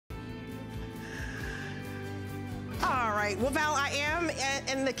All right, well, Val, I am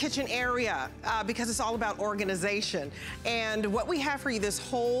in the kitchen area because it's all about organization. And what we have for you this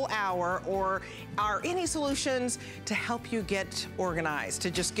whole hour are any solutions to help you get organized,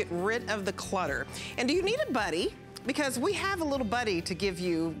 to just get rid of the clutter. And do you need a buddy? Because we have a little buddy to give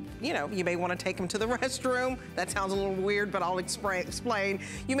you, you know, you may want to take him to the restroom. That sounds a little weird, but I'll explain.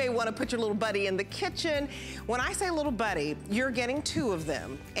 You may want to put your little buddy in the kitchen. When I say little buddy, you're getting 2 of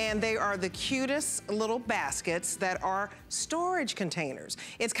them, and they are the cutest little baskets that are storage containers.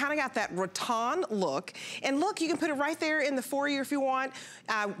 It's kind of got that rattan look. And look, you can put it right there in the foyer if you want.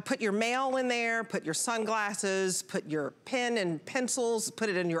 Put your mail in there, put your sunglasses, put your pen and pencils, put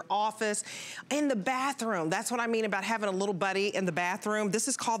it in your office. In the bathroom, that's what I mean about having a little buddy in the bathroom. This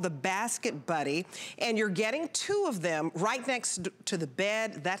is called the Basket Buddy, and you're getting 2 of them right next to the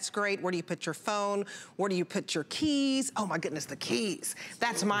bed. That's great. Where do you put your phone? Where do you put your keys? Oh my goodness, the keys.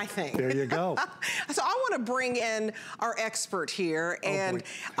 That's my thing. There you go. So I want to bring in our expert here, and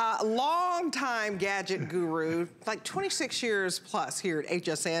long-time gadget guru, like 26 years plus here at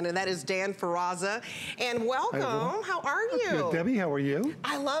HSN, and that is Dan Ferrazza. And welcome. How are you? Good, Debbie. How are you?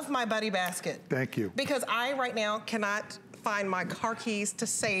 I love my buddy basket. Thank you. Because I right now cannot find my car keys to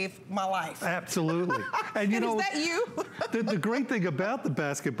save my life. Absolutely. And you know, is that you? the great thing about the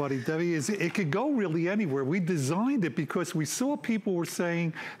Basket Buddy, Debbie, is it could go really anywhere. We designed it because we saw people were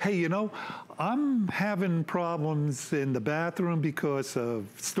saying, hey, you know, I'm having problems in the bathroom because of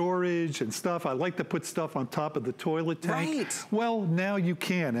storage and stuff. I like to put stuff on top of the toilet tank. Right. Well, now you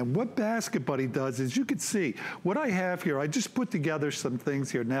can. And what Basket Buddy does is, you can see what I have here. I just put together some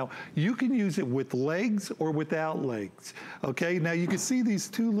things here. Now, you can use it with legs or without legs. Okay, now you can see these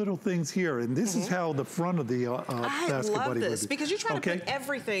 2 little things here, and this is how the front of the Basket Buddy I love this, would be. because you're trying to put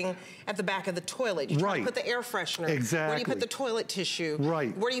everything at the back of the toilet. You're trying to put the air freshener. Exactly. Where do you put the toilet tissue?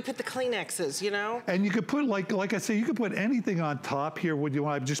 Right. Where do you put the Kleenexes, you know? And you could put, like I say, you could put anything on top here. Would you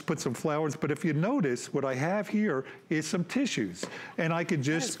want to just put some flowers? But if you notice, what I have here is some tissues. And I could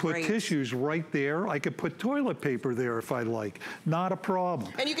just put tissues right there. I could put toilet paper there if I like. Not a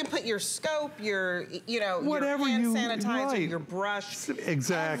problem. And you can put your scope, your, you know, whatever, your hand sanitizer, your brush,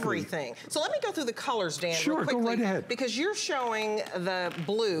 everything. So let me go through the colors, Dan, sure, real quickly. Go right ahead. Because you're showing the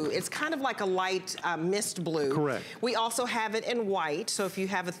blue. It's kind of like a light mist blue. Correct. We also have it in white. So if you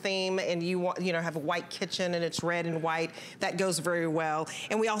have a theme and you want, you know, have a white kitchen and it's red and white, that goes very well.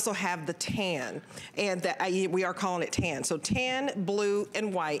 And we also have the tan, and that we are calling it tan. So tan, blue,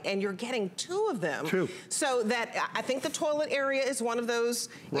 and white, and you're getting 2 of them. 2. So that I think the toilet area is one of those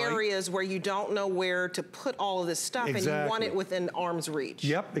areas where you don't know where to put all of this stuff, and you want it within arm's reach.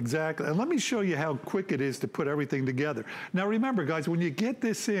 Yep, exactly. And let me show you how quick it is to put everything together. Now remember, guys, when you get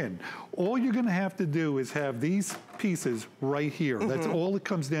this in, all you're gonna have to do is have these pieces right here. That's all it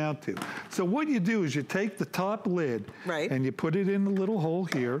comes down to. So what you do is you take the top lid and you put it in the little hole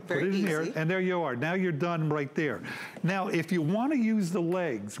here, put it in there, and there you are. Now you're done right there. Now, if you want to use the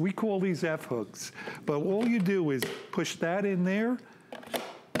legs, we call these F-hooks, but all you do is push that in there,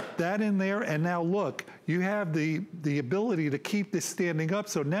 and now look, you have the ability to keep this standing up,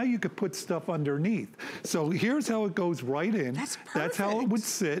 so now you could put stuff underneath. So here's how it goes right in. That's perfect. That's how it would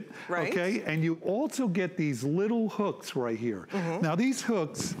sit, okay? And you also get these little hooks right here. Now these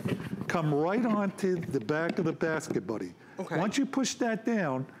hooks come right onto the back of the Basket Buddy. Once you push that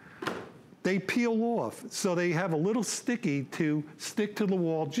down, they peel off, so they have a little sticky to stick to the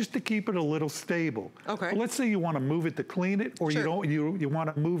wall just to keep it a little stable. But let's say you want to move it to clean it, or you don't. You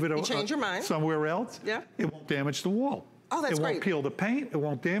want to move it change your mind. somewhere else. Yeah. It won't damage the wall. Oh, that's great. It won't peel the paint, it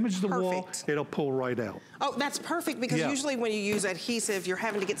won't damage the wall, it'll pull right out. Oh, that's perfect, because usually when you use adhesive, you're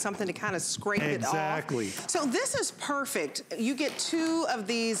having to get something to kind of scrape it off. Exactly. So this is perfect. You get 2 of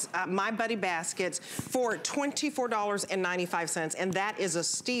these My Buddy baskets for $24.95, and that is a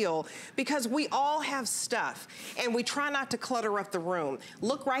steal, because we all have stuff, and we try not to clutter up the room.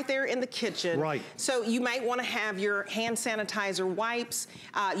 Look right there in the kitchen. Right. So you might want to have your hand sanitizer wipes.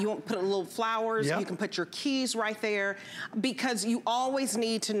 You want to put a little flowers. You can put your keys right there, because you always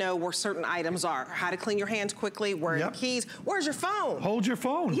need to know where certain items are. How to clean your hands quickly, where are the keys, where's your phone? Hold your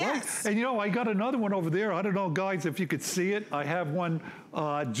phone, yes. And you know, I got another one over there. I don't know, guys, if you could see it. I have one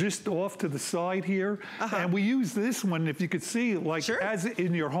just off to the side here. And we use this one, if you could see, like as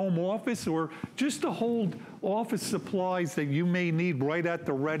in your home office, or just to hold office supplies that you may need right at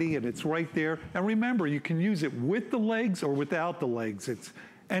the ready, and it's right there. And remember, you can use it with the legs or without the legs. It's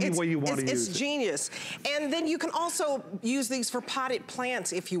any way you want to use it. It's genius. And then you can also use these for potted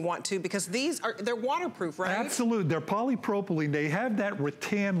plants if you want to, because they're waterproof, right? Absolutely. They're polypropylene. They have that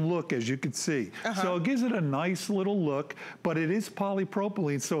rattan look, as you can see. So it gives it a nice little look, but it is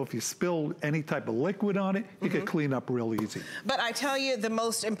polypropylene, so if you spill any type of liquid on it, you can clean up real easy. But I tell you, the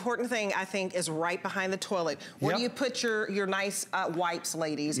most important thing, I think, is right behind the toilet. Where do you put your nice wipes,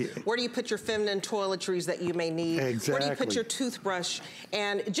 ladies? Where do you put your feminine toiletries that you may need? Exactly. Where do you put your toothbrush?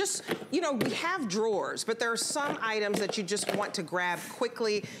 And just, you know, we have drawers, but there are some items that you just want to grab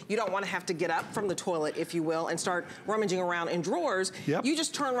quickly. You don't want to have to get up from the toilet, if you will, and start rummaging around in drawers. You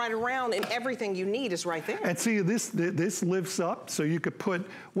just turn right around and everything you need is right there. And see, this lifts up, so you could put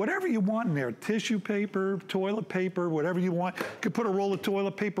whatever you want in there. Tissue paper, toilet paper, whatever you want. You could put a roll of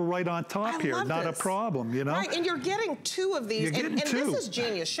toilet paper right on top here. Not a problem, you know? Right, and you're getting 2 of these. You're getting 2. And this is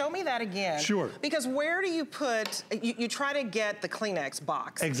genius. Show me that again. Sure. Because where do you put, you try to get the Kleenex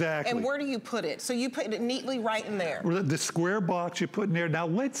box. Exactly. And where do you put it? So you put it neatly right in there. The square box you put in there. Now,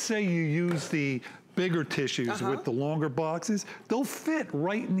 let's say you use the bigger tissues with the longer boxes, they'll fit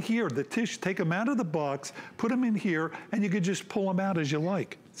right in here. The tissue, take them out of the box, put them in here, and you could just pull them out as you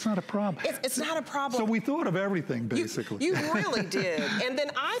like. It's not a problem. It's not a problem. So we thought of everything, basically. You really did. And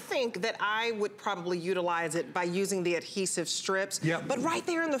then I think that I would probably utilize it by using the adhesive strips. But right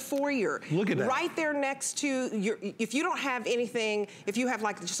there in the foyer. Look at that. Right there next to your, if you don't have anything, if you have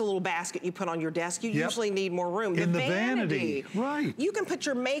like just a little basket you put on your desk, you usually need more room. In the vanity. Right. You can put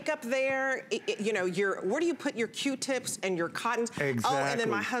your makeup there. You know, where do you put your Q-tips and your cottons? Exactly. Oh, and then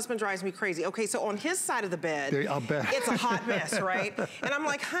my husband drives me crazy. Okay, so on his side of the bed, I'll bet. it's a hot mess, right? And I'm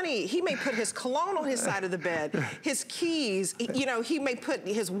like, honey, he may put his cologne on his side of the bed, his keys, you know, he may put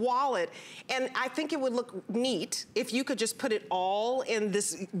his wallet, and I think it would look neat if you could just put it all in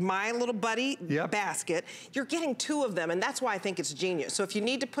this My Little Buddy basket. You're getting 2 of them, and that's why I think it's genius. So if you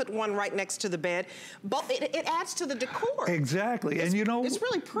need to put one right next to the bed, but it adds to the decor. Exactly, and you know, it's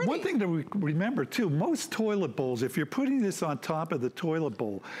really pretty. One thing to remember too, most toilet bowls, if you're putting this on top of the toilet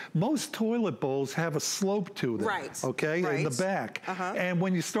bowl, most toilet bowls have a slope to them, okay, in the back. And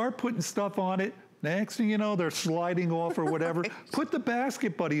when you start putting stuff on it, next thing you know, they're sliding off or whatever. Put the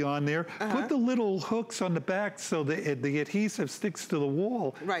basket buddy on there. Put the little hooks on the back so the adhesive sticks to the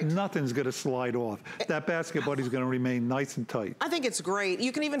wall. Nothing's going to slide off. That basket buddy's going to remain nice and tight. I think it's great.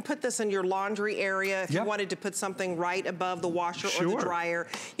 You can even put this in your laundry area if you wanted to put something right above the washer or the dryer.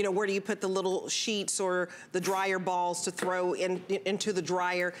 You know, where do you put the little sheets or the dryer balls to throw into the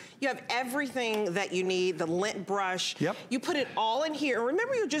dryer? You have everything that you need, the lint brush. You put it all in here.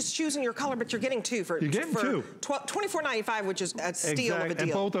 Remember, you're just choosing your color, but you're getting 2 for $24.95, which is a steal of a deal.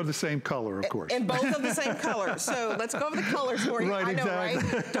 And both are the same color, of course. And both are the same color. So let's go over the colors for you. I know,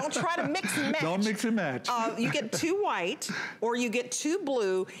 right? Don't try to mix and match. Don't mix and match. You get 2 white or you get 2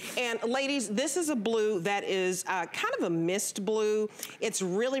 blue. And ladies, this is a blue that is kind of a mist blue. It's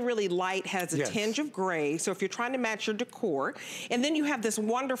really, really light, has a tinge of gray. So if you're trying to match your decor. And then you have this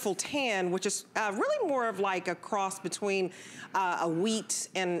wonderful tan, which is really more of like a cross between a wheat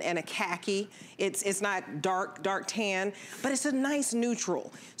and a khaki. It's not dark tan, but it's a nice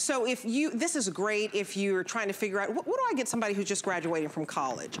neutral. So this is great if you're trying to figure out, what do I get somebody who's just graduating from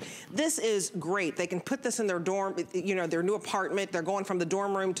college? This is great. They can put this in their dorm, you know, their new apartment. They're going from the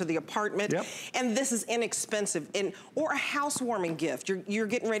dorm room to the apartment. And this is inexpensive. Or a housewarming gift. You're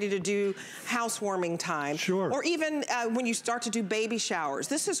getting ready to do housewarming time. Or even when you start to do baby showers.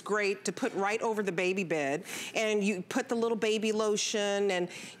 This is great to put right over the baby bed. And you put the little baby lotion and,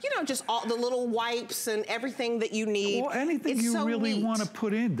 you know, just all the little wipes and everything that you need. Well, anything you really want to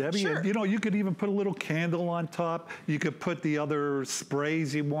put in, Debbie. You know, you could even put a little candle on top. You could put the other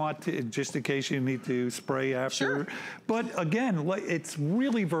sprays you want, just in case you need to spray after. But again, it's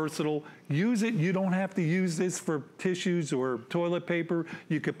really versatile. Use it. You don't have to use this for tissues or toilet paper.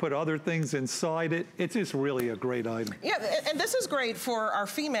 You could put other things inside it. It's just really a great item. Yeah, and this is great for our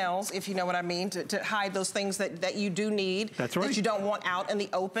females, if you know what I mean, to hide those things that you do need. That's right. That you don't want out in the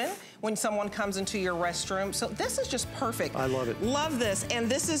open when someone comes into your restroom. So this is just perfect. I love it. Love this. And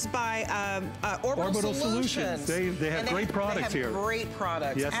this is by Orbital Solutions. They have great products here. They have great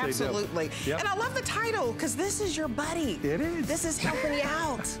products. Yes, absolutely. They do. And I love the title, because this is your buddy. It is. This is helping you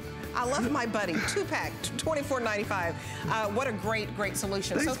out. I love my buddy. 2-pack, $24.95. What a great, great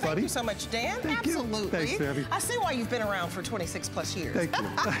solution. Thanks, so thank buddy. you so much, Dan. Thank Absolutely. You. Thanks, Debbie. I see why you've been around for 26+ years. Thank you.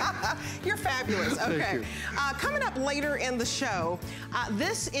 You're fabulous. Okay. Thank you. Coming up later in the show,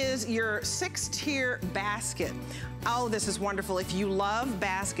 this is your 6-tier basket. Oh, this is wonderful. If you love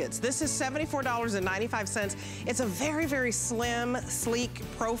baskets, this is $74.95. It's a very, very slim, sleek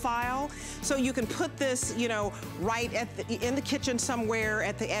profile. So you can put this, you know, right at in the kitchen somewhere,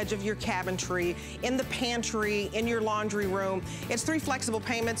 at the edge of your cabinetry, in the pantry, in your laundry room. It's 3 flexible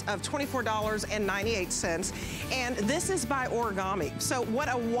payments of $24.98. And this is by Origami. So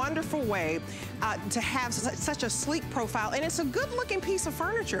what a wonderful way to have such a sleek profile. And it's a good looking piece of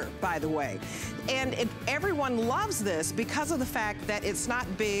furniture, by the way. And everyone loves this because of the fact that it's not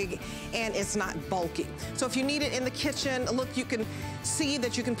big and it's not bulky. So if you need it in the kitchen, look, you can see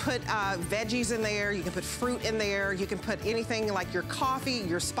that you can put veggies in there, you can put fruit in there, you can put anything like your coffee,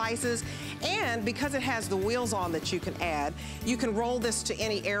 your spices, and because it has the wheels on that you can add, you can roll this to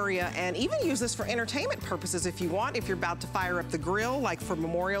any area and even use this for entertainment purposes if you want, if you're about to fire up the grill, like for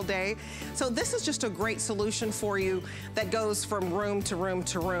Memorial Day. So this is just a great solution for you that goes from room to room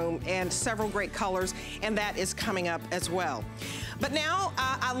to room, and several great colors, and that is coming up as well. But now,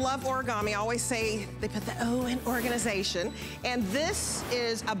 I love Origami. I always say they put the O in organization, and this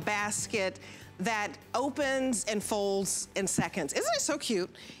is a basket that opens and folds in seconds. Isn't it so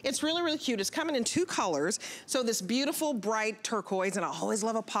cute? It's really, really cute. It's coming in 2 colors. So this beautiful bright turquoise, and I always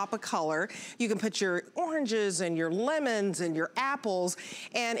love a pop of color. You can put your oranges and your lemons and your apples,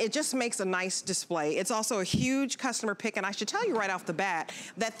 and it just makes a nice display. It's also a huge customer pick, and I should tell you right off the bat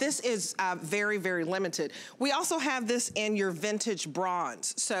that this is very, very limited. We also have this in your vintage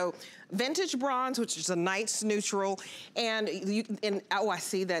bronze. So vintage bronze, which is a nice neutral, and oh, I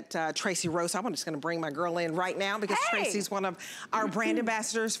see that Tracy Rose. I'm just going to bring my girl in right now because Tracy's one of our brand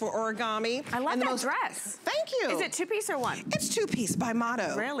ambassadors for Origami. I love that dress. Thank you. Is it 2-piece or 1? It's 2-piece by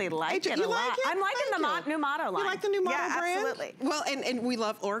Motto. Really like it a you lot. Like it? I'm liking the new Motto line. You like the new Motto brand? Absolutely. Well, and we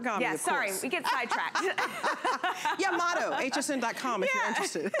love Origami. Yeah, of sorry, course. we get sidetracked. Yeah, Motto, hsn.com if you're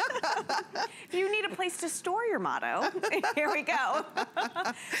interested. If you need a place to store your Motto, here we go.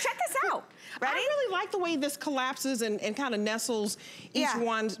 Check this out. Ready? I really like the way this collapses and kind of nestles each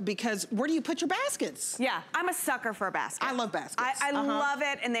one, because where do you put your baskets? Yeah, I'm a sucker for a basket. I love baskets. I love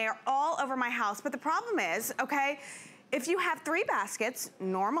it, and they are all over my house. But the problem is, okay, if you have 3 baskets,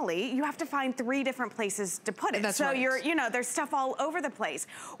 normally you have to find 3 different places to put it. That's so right. you know, there's stuff all over the place.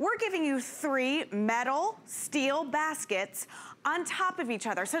 We're giving you 3 metal, steel baskets on top of each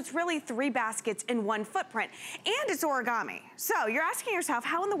other. So it's really 3 baskets in 1 footprint, and it's Origami. So you're asking yourself,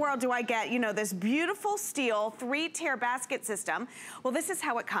 how in the world do I get, you know, this beautiful steel 3-tier basket system? Well, this is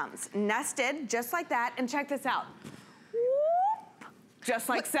how it comes. Nested, just like that, and check this out. Just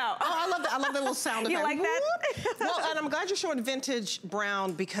like so. Oh, I love that. I love that little sound effect. You like that? Well, and I'm glad you're showing vintage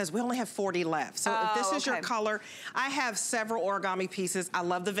brown because we only have 40 left. So if this is your color, I have several Origami pieces. I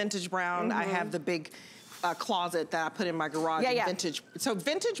love the vintage brown. I have the big closet that I put in my garage in vintage. So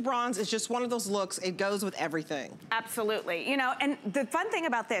vintage bronze is just one of those looks. It goes with everything. Absolutely. You know, and the fun thing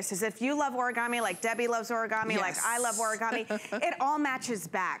about this is if you love Origami, like Debbie loves Origami, like I love Origami, it all matches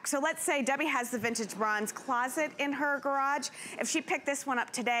back. So let's say Debbie has the vintage bronze closet in her garage. If she picked this one up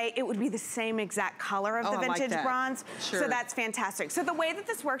today, it would be the same exact color of the vintage bronze. So that's fantastic. So the way that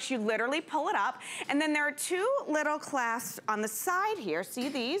this works, you literally pull it up, and then there are 2 little clasps on the side here. See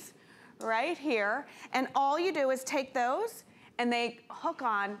these? Right here, and all you do is take those and they hook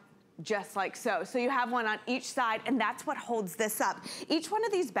on just like so. So you have one on each side, and that's what holds this up. Each one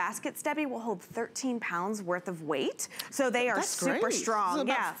of these baskets, Debbie, will hold 13 pounds worth of weight. So they are super strong. So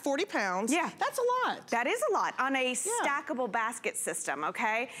about 40 pounds. Yeah. That's a lot. That is a lot on a stackable basket system,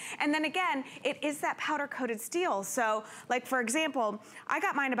 okay? And then again, it is that powder coated steel. So like for example, I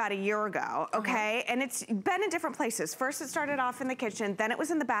got mine about a year ago, okay? And it's been in different places. First it started off in the kitchen, then it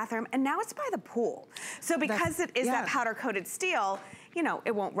was in the bathroom, and now it's by the pool. So because it is that powder coated steel, you know,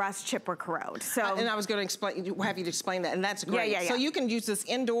 it won't rust, chip, or corrode. So, and I was going to have you to explain that, and that's great. So you can use this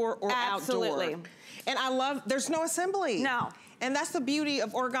indoor or outdoor. And I love, there's no assembly. No. And that's the beauty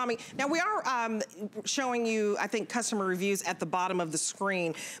of Origami. Now we are showing you, I think, customer reviews at the bottom of the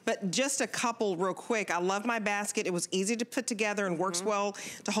screen, but just a couple real quick. I love my basket. It was easy to put together and works well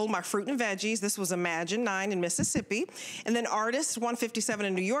to hold my fruit and veggies. This was Imagine 9 in Mississippi. And then Artist 157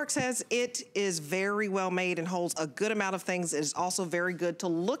 in New York says it is very well made and holds a good amount of things. It is also very good to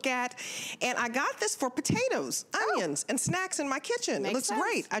look at. And I got this for potatoes, onions, and snacks in my kitchen. It looks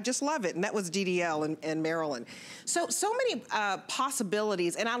great. I just love it. And that was DDL in Maryland. So many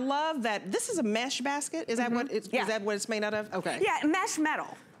possibilities, and I love that this is a mesh basket. Is that what it's, is that what it's made out of? Okay. Yeah, mesh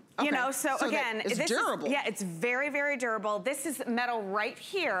metal. You know, so again, it's durable. Yeah, it's very, very durable. This is metal right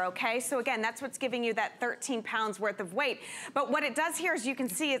here, okay? So again, that's what's giving you that 13 pounds worth of weight. But what it does here is you can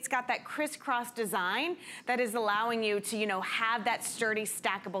see it's got that crisscross design that is allowing you to, you know, have that sturdy,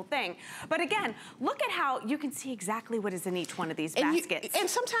 stackable thing. But again, look at how you can see exactly what is in each one of these baskets. And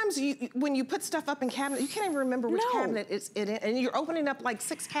sometimes when you put stuff up in cabinet, you can't even remember which cabinet it's in, and you're opening up like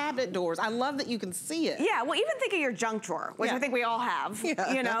 6 cabinet doors. I love that you can see it. Yeah, well, even think of your junk drawer, which I think we all have, you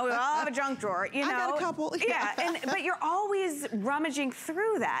know. We all have a junk drawer, you know. I got a couple. Yeah, but you're always rummaging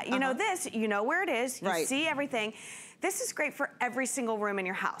through that. You know, this, you know where it is. You see everything. This is great for every single room in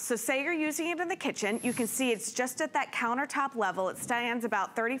your house. So say you're using it in the kitchen, you can see it's just at that countertop level. It stands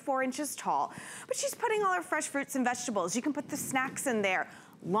about 34 inches tall, but she's putting all her fresh fruits and vegetables. You can put the snacks in there.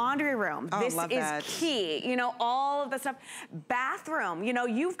 Laundry room, this is key. You know, all of the stuff. Bathroom, you know,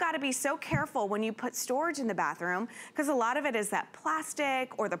 you've got to be so careful when you put storage in the bathroom because a lot of it is that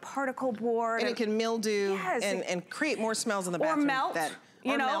plastic or the particle board. And it can mildew and create more smells in the bathroom. Or melt.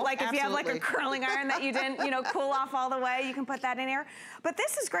 You know, like if you have like a curling iron that you didn't, you know, cool off all the way, you can put that in here. But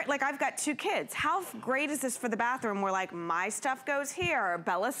this is great. Like I've got 2 kids. How great is this for the bathroom where like my stuff goes here,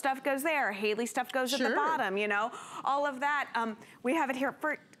 Bella's stuff goes there, Haley's stuff goes at the bottom, you know, all of that. We have it here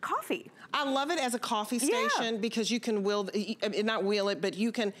for coffee. I love it as a coffee station because you can not wheel it, but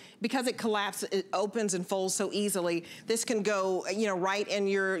you can, because it collapses, it opens and folds so easily. This can go, you know, right in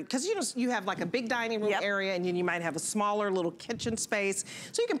your, because you know, you have like a big dining room area and then you might have a smaller little kitchen space.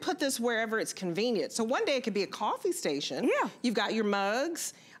 So you can put this wherever it's convenient. So one day it could be a coffee station. Yeah. You've got your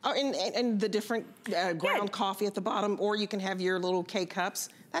mugs and the different ground coffee at the bottom, or you can have your little K-cups.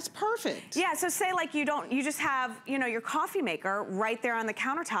 That's perfect. Yeah, so say like you just have, you know, your coffee maker right there on the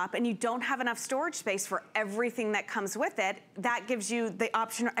countertop and you don't have enough storage space for everything that comes with it. That gives you the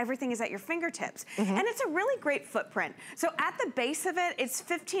option, everything is at your fingertips. And it's a really great footprint. So at the base of it, it's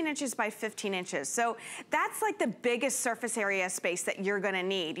 15 inches by 15 inches. So that's like the biggest surface area space that you're gonna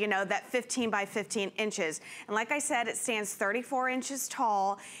need, you know, that 15 by 15 inches. And like I said, it stands 34 inches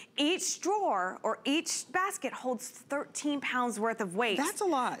tall. Each drawer or each basket holds 13 pounds worth of weight. That's a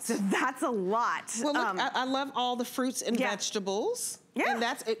lot. So that's a lot. Well, look, I love all the fruits and vegetables. Yeah. And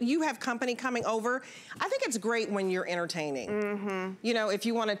that's, you have company coming over. I think it's great when you're entertaining. You know, if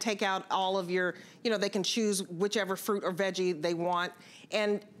you want to take out all of your, you know, they can choose whichever fruit or veggie they want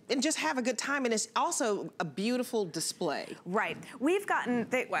and just have a good time. And it's also a beautiful display. Right. We've gotten,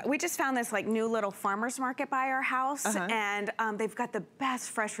 we just found this like new little farmer's market by our house and they've got the best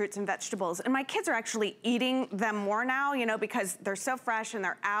fresh fruits and vegetables. And my kids are actually eating them more now, you know, because they're so fresh and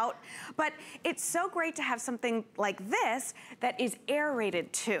they're out. But it's so great to have something like this that is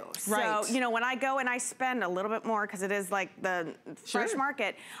aerated too. Right. So, you know, when I go and I spend a little bit more because it is like the fresh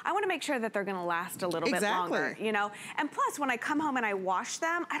market, I want to make sure that they're going to last a little bit longer, you know. And plus, when I come home and I wash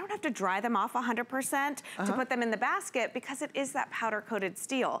them, I don't have to dry them off 100% to put them in the basket because it is that powder-coated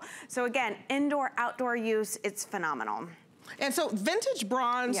steel. So again, indoor, outdoor use, it's phenomenal. And so vintage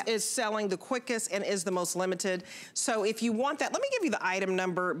bronze is selling the quickest and is the most limited. So if you want that, let me give you the item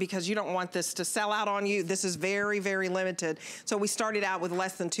number because you don't want this to sell out on you. This is very, very limited. So we started out with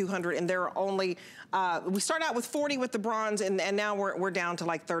less than 200 and there are only, we started out with 40 with the bronze and now we're down to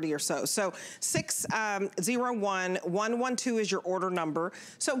like 30 or so. So 601-112 is your order number.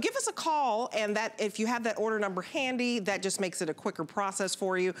 So give us a call and that if you have that order number handy, that just makes it a quicker process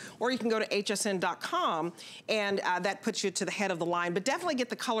for you. Or you can go to hsn.com and that puts you to the head of the line, but definitely get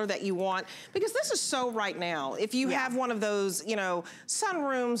the color that you want because this is so right now. If you have one of those, you know,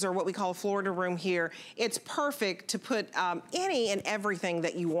 sunrooms or what we call a Florida room here, it's perfect to put any and everything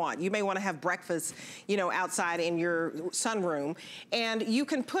that you want. You may want to have breakfast, you know, outside in your sunroom and you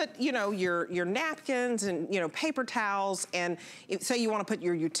can put, you know, your napkins and, you know, paper towels and say you want to put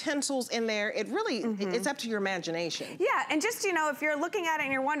your utensils in there. It really, it's up to your imagination. Yeah, and just, you know, if you're looking at it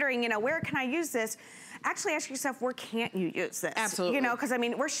and you're wondering, you know, where can I use this? Actually ask yourself, where can't you use this? Absolutely. You know, because I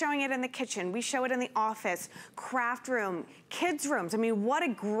mean, we're showing it in the kitchen, we show it in the office, craft room, kids' rooms. I mean, what a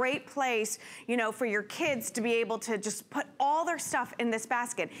great place, you know, for your kids to be able to just put all their stuff in this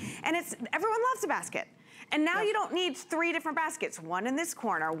basket. And everyone loves a basket. And now you don't need 3 different baskets. One in this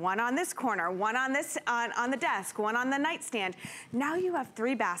corner, one on this corner, one on this on the desk, one on the nightstand. Now you have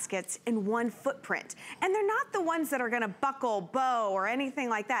 3 baskets in one footprint. And they're not the ones that are gonna buckle, bow, or anything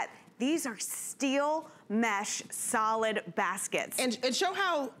like that. These are steel mesh solid baskets. And show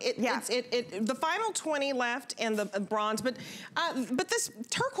how the final 20 left in the bronze, but this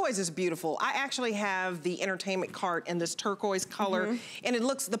turquoise is beautiful. I actually have the entertainment cart in this turquoise color, and it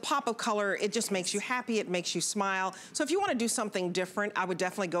looks, the pop of color, it just makes you happy, it makes you smile. So if you want to do something different, I would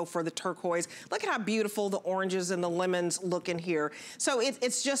definitely go for the turquoise. Look at how beautiful the oranges and the lemons look in here. So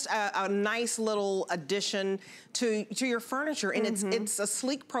it's just a nice little addition to your furniture, and it's a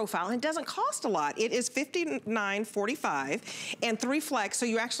sleek profile, and it doesn't cost a lot. It is $59.45 and 3 flex, so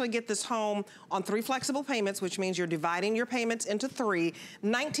you actually get this home on 3 flexible payments, which means you're dividing your payments into 3.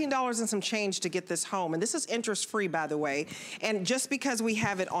 $19 and some change to get this home, and this is interest-free, by the way. And just because we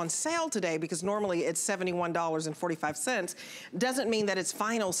have it on sale today, because normally it's $71.45, doesn't mean that it's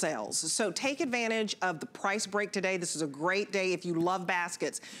final sales. So take advantage of the price break today. This is a great day if you love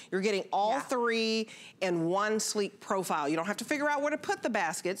baskets. You're getting all 3 in one sleek profile. You don't have to figure out where to put the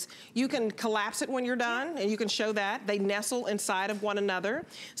baskets. You can collapse it when you're done, and you can show that. They nestle inside of one another.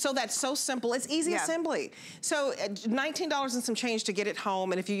 So that's so simple. It's easy assembly. So $19 and some change to get it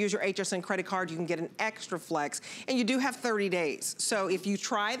home, and if you use your HSN credit card, you can get an extra flex, and you do have 30 days. So if you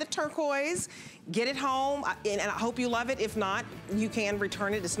try the turquoise, get it home, and I hope you love it. If not, you can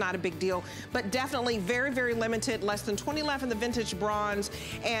return it. It's not a big deal. But definitely very, very limited. Less than 20 left in the vintage bronze,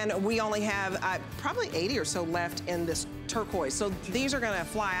 and we only have probably 80 or so left in this turquoise. So these are gonna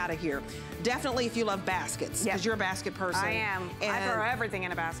fly out of here. Definitely if you love baskets, because you're a basket person. I am. I throw everything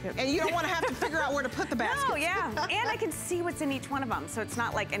in a basket. And you don't want to have to figure out where to put the baskets. No, and I can see what's in each one of them, so it's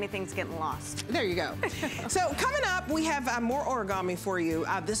not like anything's getting lost. There you go. So coming up, we have more origami for you.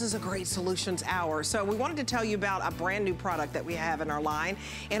 This is a great solutions hour. So we wanted to tell you about a brand new product that we have in our line,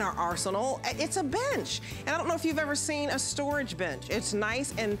 in our arsenal. It's a bench. And I don't know if you've ever seen a storage bench. It's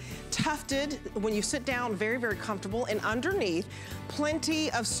nice and tufted. When you sit down, very, very comfortable. And underneath, plenty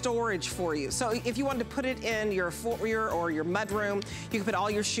of storage for you. So if you wanted to put it in your foyer or your mudroom, you can put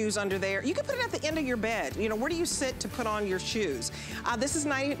all your shoes under there. You can put it at the end of your bed. You know, where do you sit to put on your shoes? This is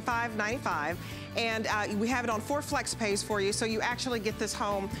 $95.95. And we have it on 4 flex pays for you, so you actually get this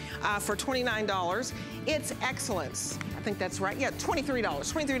home for $29. It's excellence. I think that's right. Yeah,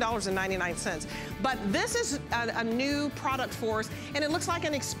 $23.99. But this is a new product for us, and it looks like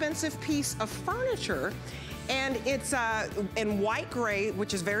an expensive piece of furniture. And it's in white gray,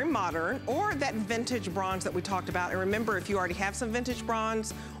 which is very modern, or that vintage bronze that we talked about. And remember, if you already have some vintage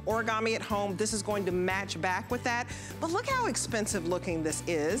bronze origami at home, this is going to match back with that. But look how expensive looking this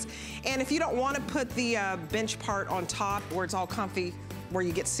is. And if you don't want to put the bench part on top where it's all comfy, where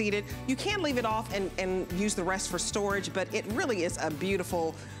you get seated, you can leave it off and use the rest for storage, but it really is a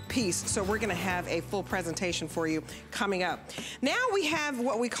beautiful piece. So we're gonna have a full presentation for you coming up. Now we have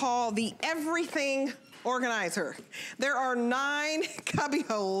what we call the everything organizer. There are 9 cubby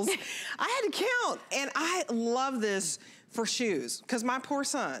holes. I had to count, and I love this for shoes, because my poor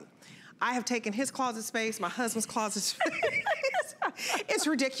son, I have taken his closet space, my husband's closet space. It's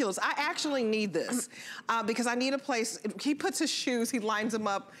ridiculous. I actually need this because I need a place. He puts his shoes, he lines them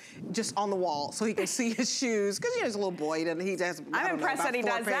up just on the wall so he can see his shoes. Because he's a little boy and he has, I'm impressed that he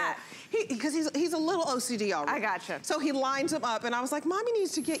does that. Because he's a little OCD already. I gotcha. So he lines them up, and I was like, Mommy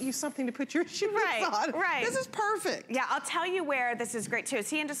needs to get you something to put your shoes on. Right. This is perfect. Yeah, I'll tell you where this is great too. Is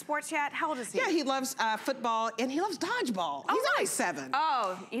he into sports yet? How old is he? Yeah, he loves football, and he loves dodgeball. He's only 7.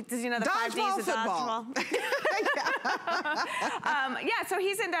 Oh, does he know the 5 Ds of dodgeball? Yeah, so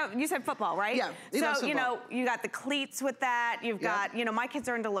he's into, you said football, right? Yeah, he loves football. You know, you got the cleats with that. You've got, you know, my kids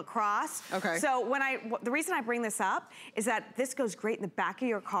are into lacrosse. Okay. So the reason I bring this up is that this goes great in the back of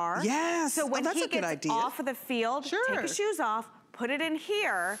your car. Yes. So when he gets off of the field, take his shoes off, put it in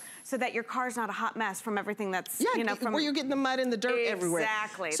here so that your car's not a hot mess from everything that's, you know, from where you're getting the mud and the dirt everywhere.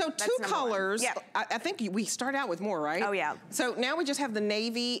 Exactly. So that's 2 colors. Yeah. I think we start out with more, right? Oh, yeah. So now we just have the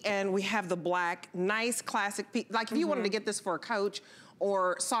navy and we have the black. Nice classic. Like if you wanted to get this for a coach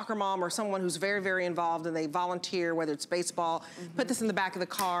or soccer mom or someone who's very, very involved and they volunteer, whether it's baseball, put this in the back of the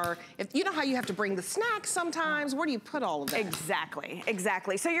car. If you know how you have to bring the snacks sometimes, where do you put all of that? Exactly,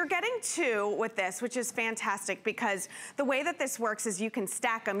 exactly. So you're getting 2 with this, which is fantastic because the way that this works is you can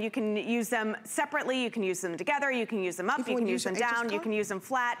stack them. You can use them separately, you can use them together, you can use them up, you can use them down, you can use them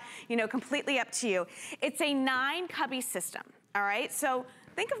flat, you know, completely up to you. It's a 9 cubby system, all right? So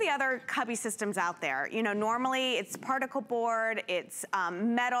think of the other cubby systems out there. You know, normally it's particle board, it's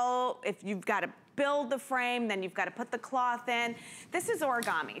metal. If you've got to build the frame, then you've got to put the cloth in. This is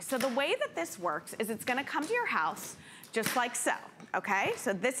origami. So the way that this works is it's gonna come to your house, just like so. Okay,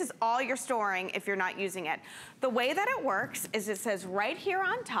 so this is all you're storing if you're not using it. The way that it works is it says right here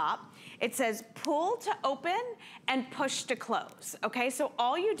on top, it says pull to open and push to close. Okay, so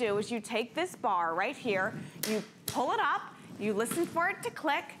all you do is you take this bar right here, you pull it up, you listen for it to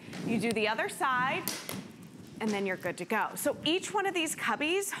click, you do the other side, and then you're good to go. So each one of these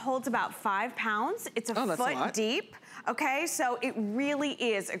cubbies holds about 5 pounds. It's a foot deep. Okay, so it really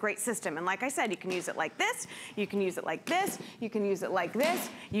is a great system. And like I said, you can use it like this, you can use it like this, you can use it like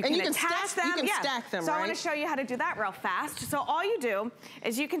this, you can attach them. You can stack them, so right? I want to show you how to do that real fast. So all you do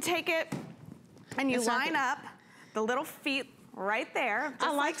is you can take it and you line up the little feet right there, just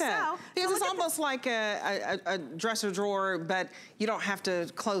I like that. So. Because it's almost like a dresser drawer, but you don't have to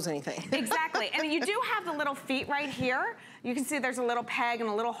close anything. Exactly, and you do have the little feet right here. You can see there's a little peg and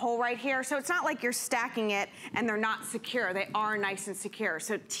a little hole right here. So it's not like you're stacking it and they're not secure. They are nice and secure.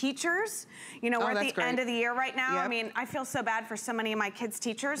 So teachers, you know, we're at the end of the year right now. Yep. I mean, I feel so bad for so many of my kids'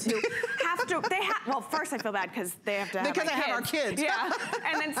 teachers who have to, well, first I feel bad because they have to have because they have our kids. Yeah,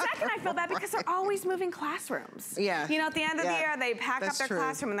 and then second I feel bad because they're always moving classrooms. Yeah. You know, at the end of the year, they pack up their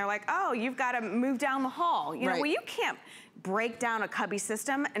classroom and they're like, oh, you've got to move down the hall. You know, well, you can't break down a cubby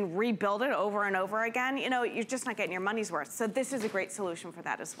system and rebuild it over and over again. You know, you're just not getting your money's worth. So this is a great solution for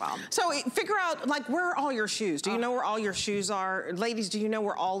that as well. So figure out, like, where are all your shoes? Do you know where all your shoes are? Ladies, do you know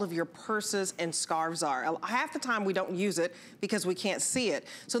where all of your purses and scarves are? Half the time we don't use it because we can't see it.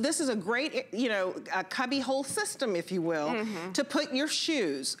 So this is a great, you know, a cubby hole system, if you will, to put your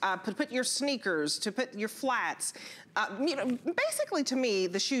shoes, to put your sneakers, to put your flats. You know, basically to me,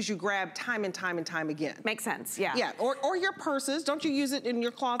 the shoes you grab time and time and time again. Makes sense, yeah. Yeah, or your purses. Don't you use it in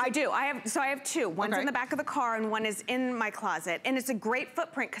your closet? I do. I have two. One's in the back of the car and one is in my closet. And it's a great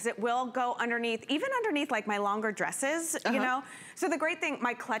footprint because it will go underneath, even underneath like my longer dresses, you know? So the great thing,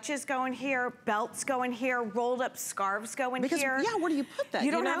 my clutches go in here, belts go in here, rolled up scarves go in here. Yeah, where do you put that?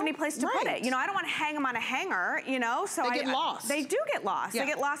 You don't have any place to put it. You know, I don't want to hang them on a hanger, you know? So they get lost. They do get lost. They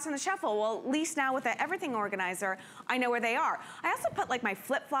get lost in the shuffle. Well, at least now with the everything organizer, I know where they are. I also put like my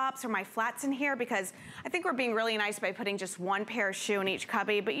flip-flops or my flats in here because I think we're being really nice by putting just one pair of shoe in each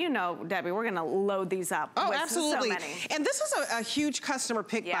cubby, but you know, Debbie, we're gonna load these up with absolutely. so many. And this is a huge customer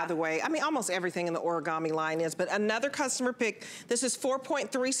pick, by the way. I mean, almost everything in the origami line is, but another customer pick. This is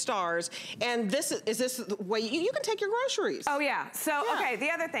 4.3 stars, and this is the way you can take your groceries. Oh yeah, so okay, the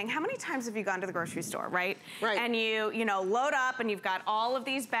other thing, how many times have you gone to the grocery store, right? Right. And you know, load up and you've got all of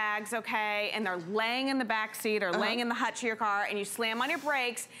these bags, okay, and they're laying in the back seat or laying in the hutch of your car, and you slam on your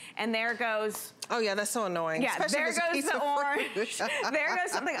brakes, and there goes... Oh yeah, that's so annoying. Yeah, there goes the orange. There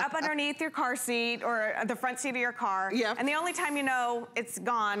goes something up underneath your car seat or the front seat of your car. Yeah. And the only time you know it's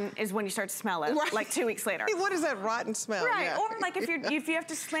gone is when you start to smell it, like 2 weeks later. What is that rotten smell? Right, or like if you have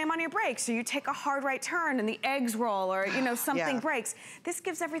to slam on your brakes, or you take a hard right turn and the eggs roll, or you know, something breaks. This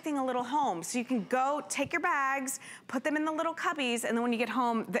gives everything a little home. So you can go take your bags, put them in the little cubbies, and then when you get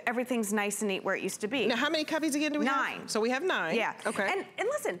home, everything's nice and neat where it used to be. Now, how many cubbies again do we have? 9. So we have 9. Yeah. Okay. And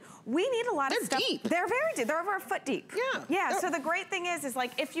listen, we need a lot of stuff. Deep. They're very deep. They're over a foot deep. Yeah. Yeah. So the great thing is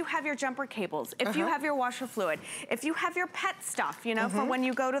like if you have your jumper cables, if you have your washer fluid, if you have your pet stuff, you know, for when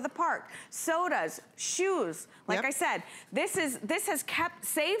you go to the park, sodas, shoes. Like I said, this has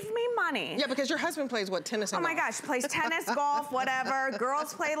saved me money. Yeah, because your husband plays what, tennis and golf? Oh my gosh, plays tennis, golf, whatever.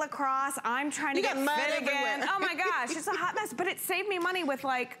 Girls play lacrosse. I'm trying to get fit again. Oh my gosh, it's a hot mess. But it saved me money with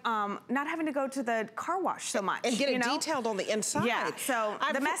like not having to go to the car wash so much. And get it detailed on the inside. Yeah. So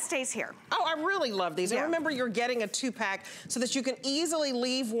the mess stays here. Oh, I really love these. And remember, you're getting a 2-pack so that you can easily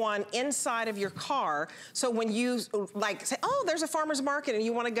leave one inside of your car. So when you like say, oh, there's a farmer's market and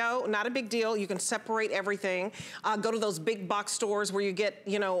you want to go, not a big deal. You can separate everything. Go to those big box stores where you get,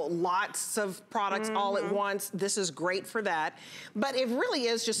 you know, lots of products all at once. This is great for that. But it really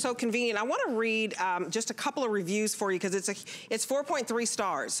is just so convenient. I want to read just a couple of reviews for you because it's 4.3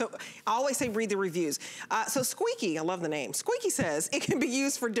 stars. So I always say read the reviews. So Squeaky, I love the name. Squeaky says, it can be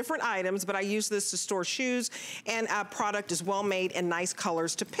used for different items, but I use this to store shoes, and product is well made and nice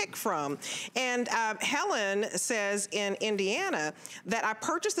colors to pick from. And Helen says in Indiana that I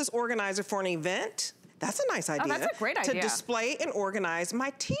purchased this organizer for an event. That's a nice idea. Oh, that's a great idea. To display and organize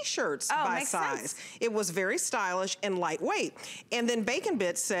my t-shirts by size. Sense. It was very stylish and lightweight. And then Bacon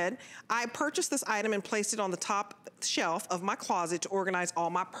Bits said, I purchased this item and placed it on the top shelf of my closet to organize all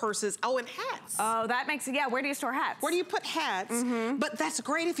my purses. Oh, and hats. Oh, that makes it, where do you store hats? Where do you put hats? But that's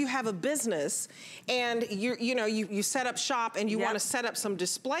great if you have a business and you set up shop and you want to set up some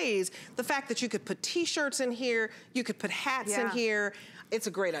displays. The fact that you could put t-shirts in here, you could put hats in here. It's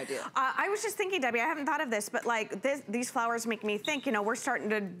a great idea. I was just thinking, Debbie, I haven't thought of this, but like these flowers make me think, you know, we're starting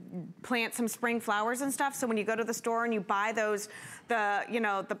to plant some spring flowers and stuff. So when you go to the store and you buy those,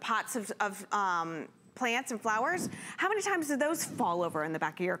 the pots of plants and flowers, how many times do those fall over in the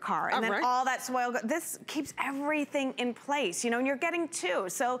back of your car? And then all that soil, this keeps everything in place, you know, and you're getting two.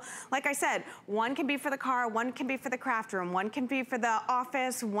 So like I said, one can be for the car, one can be for the craft room, one can be for the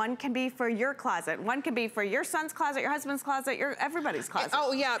office, one can be for your closet, one can be for your son's closet, your husband's closet, everybody's closet.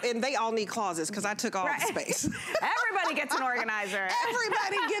 Oh yeah, and they all need closets because I took all the space. Everybody gets an organizer.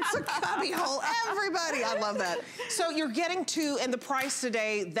 Everybody gets a cubby hole. Everybody, I love that. So you're getting two, and the price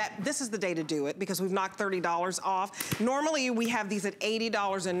today, this is the day to do it because we've knocked $30 off. Normally we have these at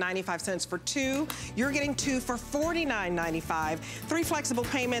 $80.95 for two. You're getting two for $49.95. 3 flexible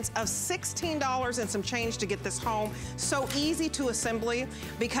payments of $16 and some change to get this home. So easy to assembly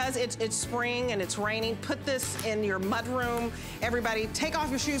because it's spring and it's raining. Put this in your mudroom. Everybody, take off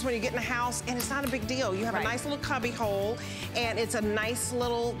your shoes when you get in the house, and it's not a big deal. You have a nice little cubby hole, and it's a nice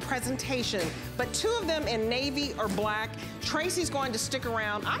little presentation. But two of them in navy or black. Tracy's going to stick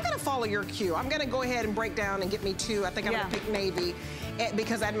around. I'm gonna follow your cue. I'm gonna go ahead and break down and get me two. I think I'm gonna pick navy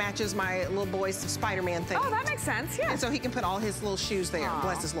because that matches my little boy's Spider-Man thing. Oh, that makes sense, yeah. And so he can put all his little shoes there. Aww.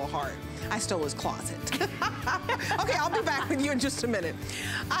 Bless his little heart. I stole his closet. Okay, I'll be back with you in just a minute.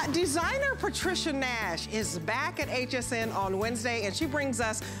 Designer Patricia Nash is back at HSN on Wednesday, and she brings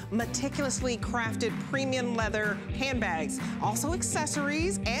us meticulously crafted premium leather handbags, also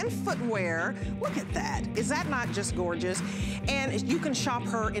accessories and footwear. Look at that. Is that not just gorgeous? And you can shop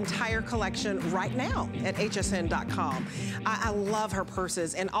her entire collection right now at hsn.com. I love her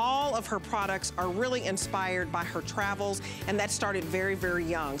purses, and all of her products are really inspired by her travels, and that started very, very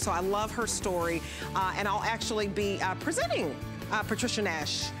young. So I love her story, and I'll actually be presenting Patricia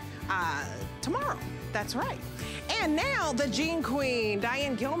Nash tomorrow. That's right. And now the Jean Queen,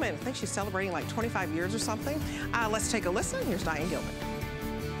 Diane Gilman. I think she's celebrating like 25 years or something. Let's take a listen. Here's Diane Gilman.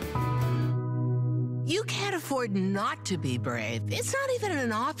 You can't afford not to be brave. It's not even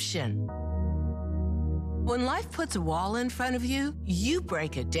an option. When life puts a wall in front of you, you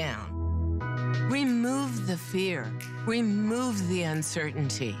break it down. Remove the fear. Remove the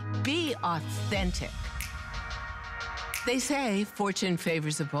uncertainty. Be authentic. They say fortune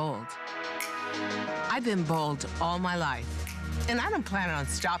favors the bold. I've been bold all my life, and I don't plan on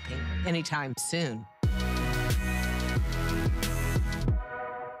stopping anytime soon.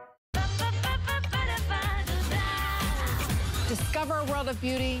 Discover a world of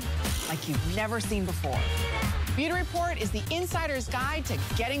beauty like you've never seen before. Beauty Report is the insider's guide to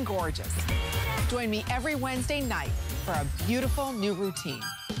getting gorgeous. Join me every Wednesday night for a beautiful new routine.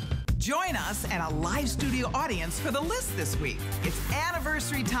 Join us and a live studio audience for the list this week. It's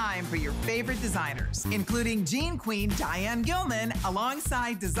anniversary time for your favorite designers, including Jean Queen Diane Gilman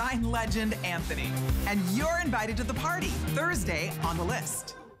alongside design legend Anthony. And you're invited to the party Thursday on the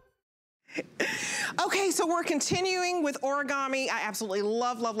list. Okay, so we're continuing with origami. I absolutely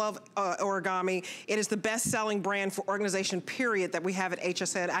love origami. It is the best-selling brand for organization, period, that we have at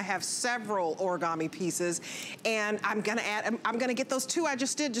HSN. I have several origami pieces, and I'm gonna get those two I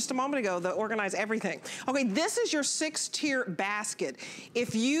just did just a moment ago, the organize everything. Okay, this is your 6-tier basket.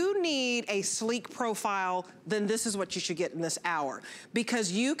 If you need a sleek profile, then this is what you should get in this hour,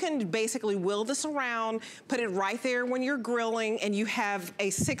 because you can basically wheel this around, put it right there when you're grilling, and you have a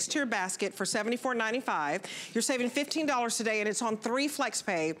 6-tier basket for $74.95. You're saving $15 today, and it's on 3 flex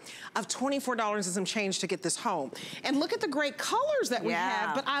pay of $24 and some change to get this home. And look at the great colors that we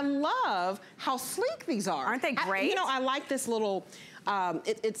have, but I love how sleek these are. Aren't they great? You know, I like this little,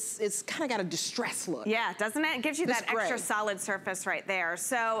 it's kind of got a distressed look. Yeah, doesn't it? It gives you that extra solid surface right there.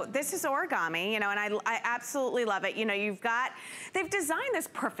 So this is origami, you know, and I absolutely love it. You know, they've designed this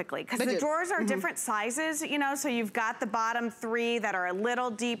perfectly because the drawers are different sizes, you know, so you've got the bottom 3 that are a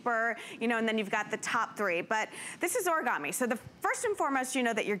little deeper, you know, and then you've got the top 3. But this is origami. So the first and foremost, you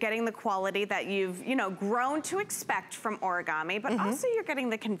know that you're getting the quality that you've, you know, grown to expect from origami, but also you're getting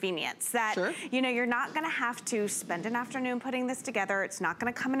the convenience that, you know, you're not gonna have to spend an afternoon putting this together. It's not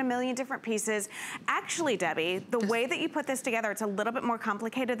gonna come in a million different pieces. Actually, Debbie, the way that you put this together, it's a little bit more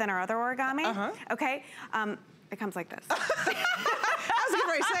complicated than our other origami, okay? It comes like this. I was getting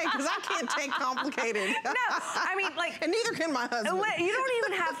ready to say, because I can't take complicated. No, I mean, like. And neither can my husband. You don't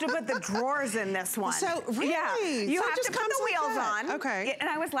even have to put the drawers in this one. So, really? Yeah. You have to put the wheels on. Okay. And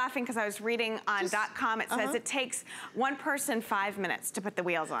I was laughing because I was reading on .com, it says it takes one person 5 minutes to put the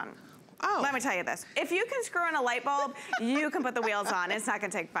wheels on. Oh. Let me tell you this. If you can screw in a light bulb, you can put the wheels on. It's not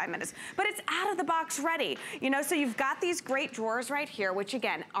gonna take 5 minutes. But it's out of the box ready. You know, so you've got these great drawers right here, which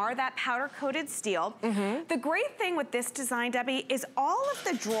again, are that powder-coated steel. The great thing with this design, Debbie, is all of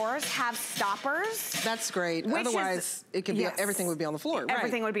the drawers have stoppers. That's great. Otherwise, it could be, everything would be on the floor, right?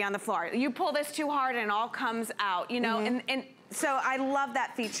 Everything would be on the floor. You pull this too hard and it all comes out, you know, and so I love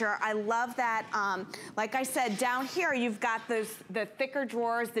that feature. I love that, like I said, down here you've got the thicker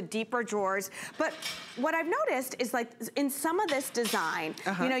drawers, the deeper drawers. But what I've noticed is like in some of this design,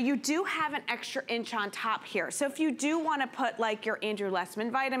 you know, you do have an extra inch on top here. So if you do want to put like your Andrew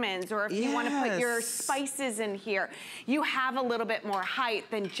Lessman vitamins, or if you want to put your spices in here, you have a little bit more height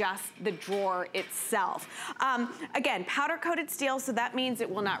than just the drawer itself. Again, powder coated steel, so that means it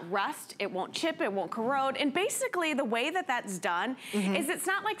will not rust, it won't chip, it won't corrode. And basically the way that that's done is it's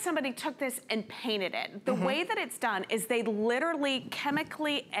not like somebody took this and painted it. The way that it's done is they literally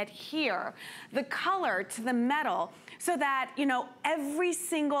chemically adhere the color to the metal so that, you know, every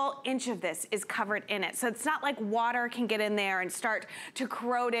single inch of this is covered in it. So it's not like water can get in there and start to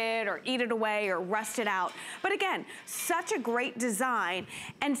corrode it or eat it away or rust it out. But again, such a great design.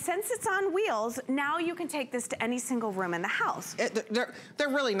 And since it's on wheels, now you can take this to any single room in the house. They're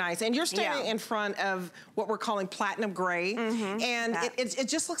really nice. And you're standing in front of what we're calling platinum gray. And it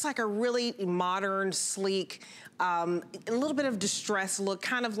just looks like a really modern, sleek, a little bit of distressed look,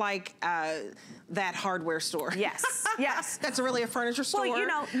 kind of like that hardware store. Yes, yes. That's really a furniture store. Well, you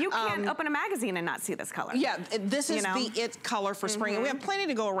know, you can't open a magazine and not see this color. Yeah, this is the it color for spring. And we have plenty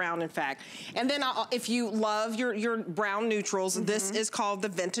to go around, in fact. And then if you love your brown neutrals, this is called the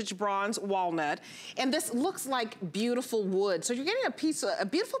Vintage Bronze Walnut. And this looks like beautiful wood. So you're getting a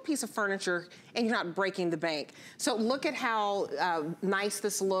beautiful piece of furniture and you're not breaking the bank. So look at how nice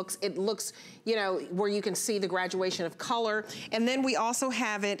this looks. It looks, you know, where you can see the graduation of color. And then we also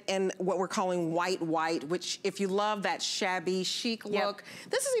have it in what we're calling white, which if you love that shabby chic look,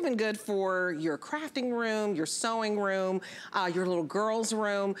 this is even good for your crafting room, your sewing room, your little girl's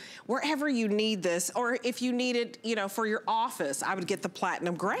room, wherever you need this. Or if you need it, you know, for your office, I would get the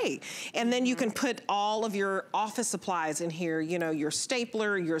platinum gray. And then you can put all of your office supplies in here, you know, your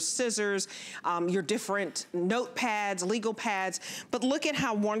stapler, your scissors, your different notepads, legal pads. But look at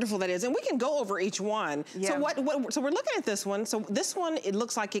how wonderful that is. And we can go over each one. So so we're looking at this one. So this one, it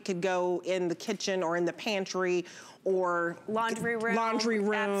looks like it could go in the kitchen or in the pantry or laundry room.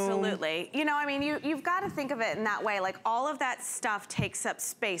 Absolutely. You know, I mean, you've got to think of it in that way. Like all of that stuff takes up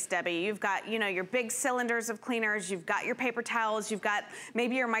space, Debbie. You've got, you know, your big cylinders of cleaners, you've got your paper towels, you've got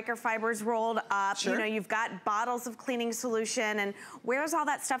maybe your microfibers rolled up, you know, you've got bottles of cleaning solution, and where's all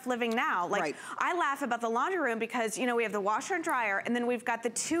that stuff living now? Like I laugh about the laundry room because, you know, we have the washer and dryer, and then we've got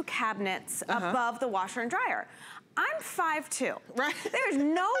the 2 cabinets above the washer and dryer. I'm 5'2". Right. There's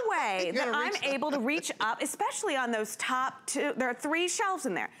no way that I'm able to reach up, especially on those top 2. There are 3 shelves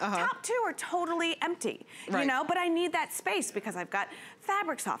in there. Top 2 are totally empty, you know, but I need that space because I've got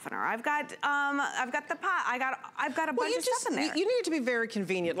fabric softener. I've got the pot. I've got a bunch of stuff in there. You need it to be very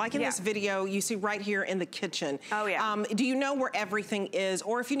convenient. Like in this video, you see right here in the kitchen. Oh yeah. Do you know where everything is?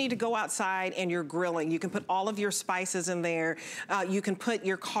 Or if you need to go outside and you're grilling, you can put all of your spices in there. You can put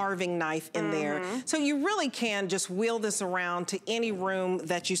your carving knife in there. So you really can just wheel this around to any room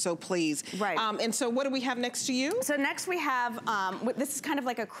that you so please. Right. And so what do we have next to you? So next we have, this is kind of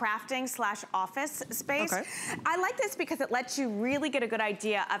like a crafting / office space. I like this because it lets you really get a good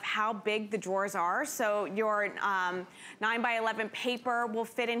idea of how big the drawers are. So your 9x11 paper will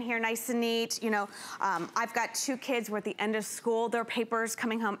fit in here nice and neat. You know, I've got 2 kids who are at the end of school. Their papers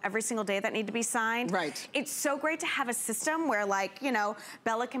coming home every single day that need to be signed. Right. It's so great to have a system where, like, you know,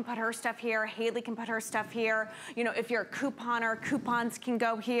 Bella can put her stuff here, Haley can put her stuff here. You know, if you're a couponer, coupons can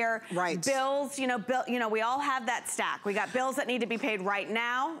go here. Right. Bills, you know, we all have that stack. We got bills that need to be paid right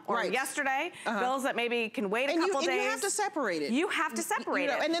now or yesterday. Bills that maybe can wait a couple days. And you have to separate it. You have to separate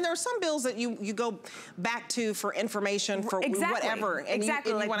it. And then there are some bills that you go back to for information for whatever. And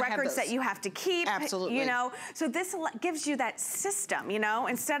like records that you have to keep. Absolutely. You know, so this gives you that system, you know,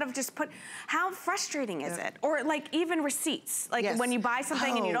 instead of just how frustrating is it? Or like even receipts, like when you buy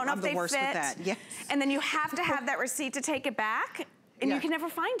something and you don't know if they fit. And then you have to have that receipt to take it back. And you can never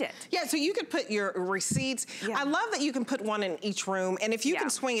find it. Yeah, so you could put your receipts. I love that you can put one in each room. And if you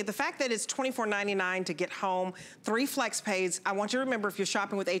can swing it, the fact that it's $24.99 to get home, 3 flex pays. I want you to remember, if you're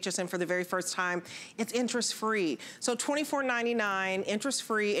shopping with HSN for the very first time, it's interest-free. So $24.99,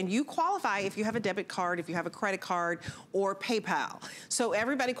 interest-free, and you qualify if you have a debit card, if you have a credit card, or PayPal. So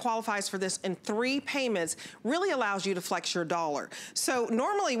everybody qualifies for this, and 3 payments really allows you to flex your dollar. So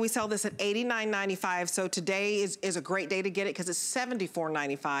normally we sell this at $89.95, so today is a great day to get it because it's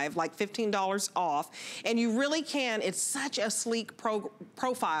 $74.95, like $15 off. And you really can, it's such a sleek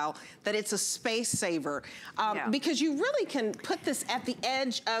profile that it's a space saver. Because you really can put this at the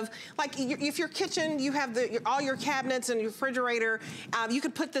edge of, like if your kitchen, you have all your cabinets and your refrigerator, you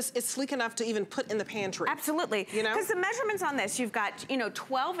could put this, it's sleek enough to even put in the pantry. Absolutely. You know? Because the measurements on this, you've got,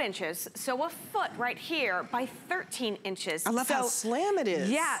 12 inches, so a foot right here by 13 inches. I love how slim it is.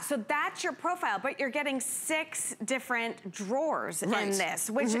 Yeah, so that's your profile, but you're getting 6 different drawers in this,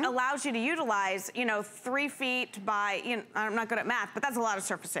 which allows you to utilize, 3 feet by, I'm not good at math, but that's a lot of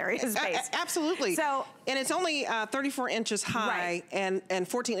surface area space. Absolutely. So, and it's only 34 inches high and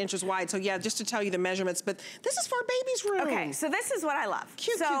 14 inches wide. So yeah, just to tell you the measurements, but this is for a baby's room. Okay, so this is what I love.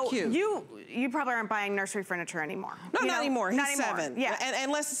 Cute. You probably aren't buying nursery furniture anymore. No, not anymore. Not He's anymore. 7. Yeah. And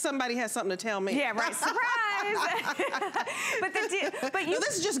unless somebody has something to tell me. Yeah, right. Surprise. but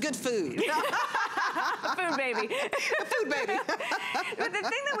this is just good food. Food baby. Food baby. But the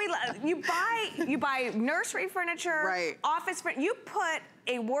thing that we love, you buy nursery furniture, office furniture. You put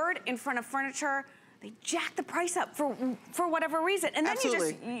a word in front of furniture, they jack the price up for whatever reason. And then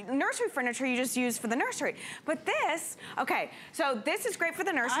nursery furniture you just use for the nursery. But this, okay, so this is great for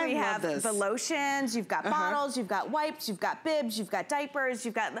the nursery. You have the lotions, you've got bottles, you've got wipes, you've got bibs, you've got diapers,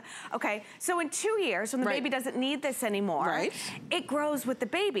 you've got, okay. So in 2 years, when the baby doesn't need this anymore, it grows with the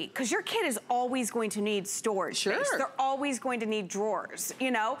baby. Because your kid is always going to need storage space. They're always going to need drawers,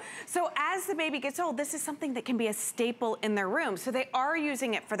 So as the baby gets old, this is something that can be a staple in their room. So they are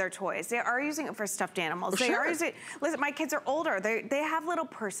using it for their toys. They are using it for stuff animals. They are using, listen, my kids are older. They have little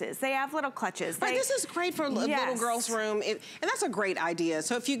purses. They have little clutches. This is great for a little girl's room. And that's a great idea.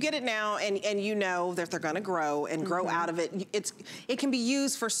 So if you get it now and you know that they're going to grow and grow out of it, it can be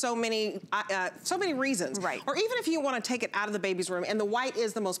used for so many reasons. Right. Or even if you want to take it out of the baby's room. And the white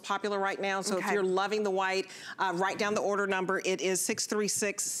is the most popular right now. So if you're loving the white, write down the order number. It is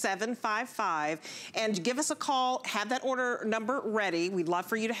 636-755. And give us a call. Have that order number ready. We'd love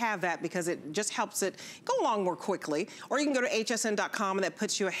for you to have that because it just helps it go along more quickly. Or you can go to hsn.com and that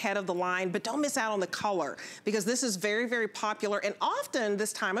puts you ahead of the line, but don't miss out on the color because this is very, very popular. And often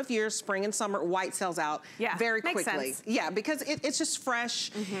this time of year, spring and summer, white sells out very quickly. Sense. Yeah, because it's just fresh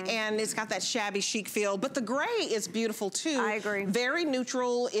and it's got that shabby chic feel, but the gray is beautiful too. I agree. Very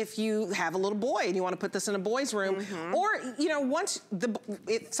neutral if you have a little boy and you want to put this in a boy's room. Or, once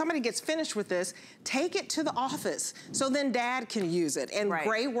somebody gets finished with this, take it to the office so then dad can use it. And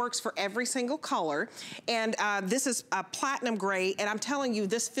gray works for every single color. And this is a platinum gray, and I'm telling you,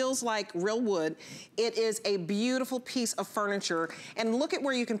 this feels like real wood. It is a beautiful piece of furniture. And look at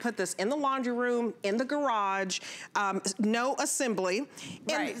where you can put this in the laundry room, in the garage, no assembly.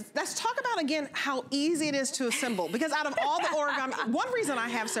 And let's talk about, again, how easy it is to assemble. Because out of all the origami, one reason I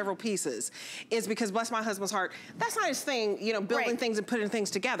have several pieces is because, bless my husband's heart, that's not his thing, building things and putting things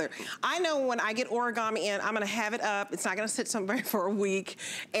together. I know when I get origami in, I'm gonna have it up. It's not gonna sit somewhere for a week,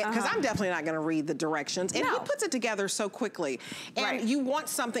 because I'm definitely not gonna read the directions. And he puts it together so quickly. And you want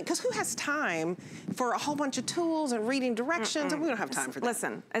something, because who has time for a whole bunch of tools and reading directions? And we don't have time for that.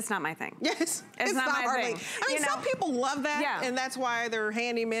 Listen, it's not my thing. Yes, it's not my thing. I mean, some people love that, and that's why they're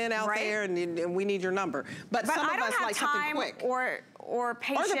handymen out there, and we need your number. But some of us like something quick. Or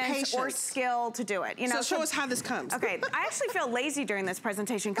patience or skill to do it. So show us how this comes. Okay, I actually feel lazy during this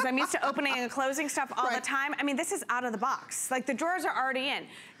presentation because I'm used to opening and closing stuff all the time. I mean, this is out of the box. Like, the drawers are already in.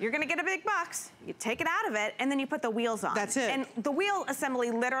 You're gonna get a big box, you take it out of it, and then you put the wheels on. That's it. And the wheel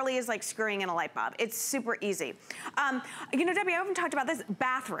assembly literally is like screwing in a light bulb. It's super easy. Debbie, I haven't talked about this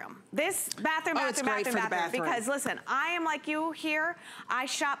bathroom. This bathroom, because listen, I am like you here. I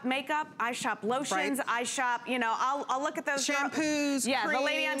shop makeup, I shop lotions, I shop, I'll look at those shampoos, creams. the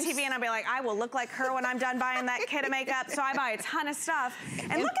lady on TV, and I'll be like, I will look like her when I'm done buying that kit of makeup. So I buy a ton of stuff.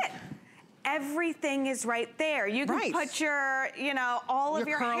 And look at everything is right there. You can put your, all of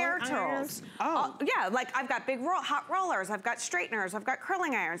your hair tools. Like I've got big hot rollers, I've got straighteners, I've got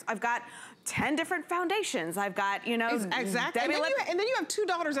curling irons, I've got 10 different foundations. I've got, exactly. And then you have 2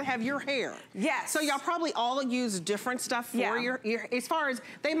 daughters that have your hair. Yes. So y'all probably all use different stuff for your, as far as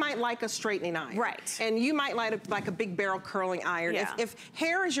they might like a straightening iron. Right. And you might like a big barrel curling iron. Yeah. If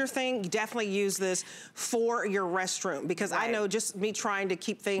hair is your thing, definitely use this for your restroom, because I know just me trying to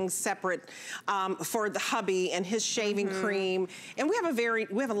keep things separate for the hubby and his shaving cream. And we have a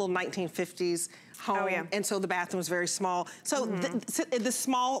little 1950s home, and so the bathroom is very small. So the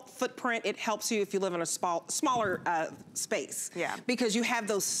small footprint, it helps you if you live in a smaller space. Yeah. Because you have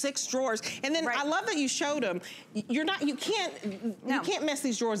those 6 drawers, and then I love that you showed them. You can't mess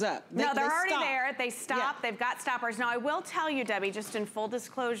these drawers up. No, they're already there. They stop. Yeah. They've got stoppers. Now I will tell you, Debbie, just in full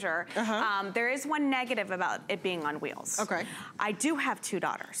disclosure, there is one negative about it being on wheels. Okay. I do have 2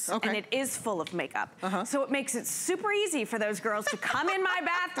 daughters, and it is full of makeup. So it makes it super easy for those girls to come in my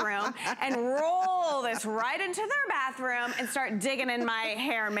bathroom and roll this right into their bathroom and start digging in my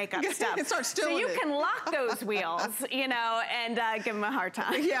hair and makeup stuff. So you can lock those wheels, you know, and give them a hard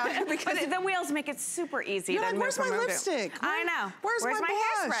time. Yeah, because the wheels make it super easy. You're like, where's my lipstick? I know. Where's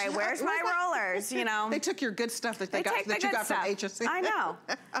my hairspray? Where's my rollers? You know. They took your good stuff that you got from HSN. I know.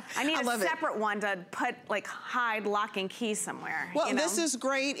 I need a separate one to put, like, hide lock and key somewhere. Well, this is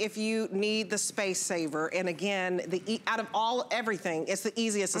great if you need the space saver. And again, out of everything, it's the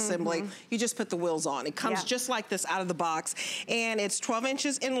easiest assembly. You just put the wheels on. It comes just like this out of the box. And it's 12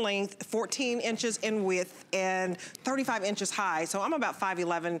 inches in length, 14 inches in width, and 35 inches high. So I'm about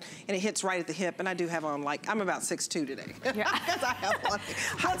 5'11", and it hits right at the hip. And I do have on, like, I'm about 6'2" today. Yeah. Because I have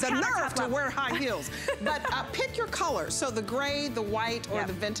on the nerve to wear high heels. But pick your color. So the gray, the white, or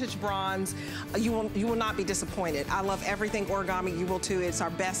the vintage bronze, you will not be disappointed. I love everything origami. You will too. It's our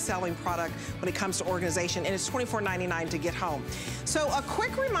best-selling product when it comes to organization, and it's $24.99 to get home. So a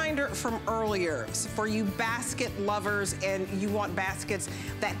quick reminder from earlier, for you basket lovers and you want baskets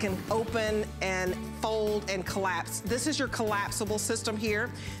that can open and fold and collapse. This is your collapsible system here.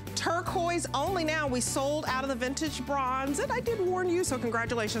 Turquoise only now. We sold out of the vintage bronze, and I did warn you, so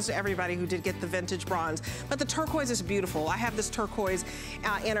congratulations to everybody who did get the vintage bronze. But the turquoise is beautiful. I have this turquoise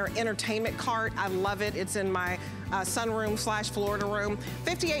in our entertainment cart. I love it. It's in my sunroom / Florida room.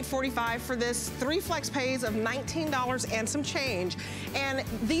 $58.45 for this. 3 flex pays of $19 and some change. And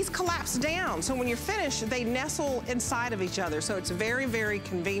these collapse down, so when you're finished, they nestle inside of each other. So it's very, very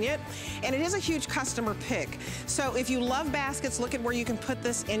convenient. And it is a huge customer pick. So if you love baskets, look at where you can put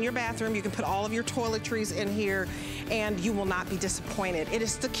this in your bathroom. You can put all of your toiletries in here, and you will not be disappointed. It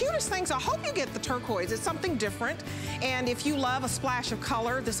is the cutest thing, so I hope you get the turquoise. It's something different. And if you love a splash of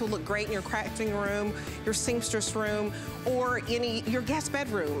color, this will look great in your crafting room, your seamstress room, or your guest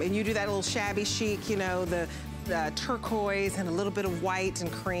bedroom. And you do that little shabby chic, you know, the turquoise and a little bit of white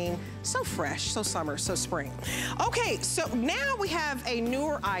and cream. So fresh, so summer, so spring. Okay, so now we have a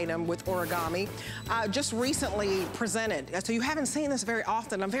newer item with origami, just recently presented. So you haven't seen this very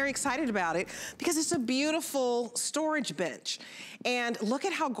often. I'm very excited about it because it's a beautiful storage bench. And look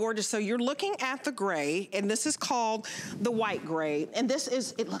at how gorgeous. So you're looking at the gray, and this is called the white gray. And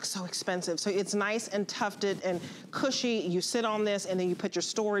it looks so expensive. So it's nice and tufted and cushy. You sit on this, and then you put your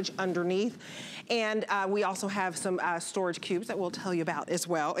storage underneath. And we also have some storage cubes that we'll tell you about as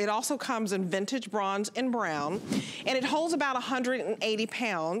well. It also comes in vintage bronze and brown, and it holds about 180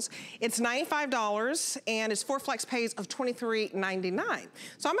 pounds. It's $95, and it's 4 flex pays of $23.99.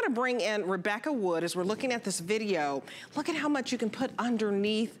 So I'm gonna bring in Rebecca Wood as we're looking at this video. Look at how much you can put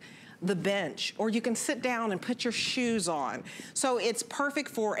underneath the bench, or you can sit down and put your shoes on. So it's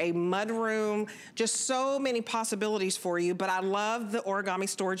perfect for a mud room, just so many possibilities for you, but I love the origami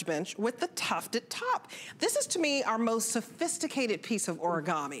storage bench with the tufted top. This is, to me, our most sophisticated piece of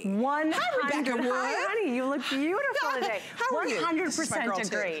origami. 100%. Hi, Rebecca Wood. Hi, honey, you look beautiful today. How are you? 100%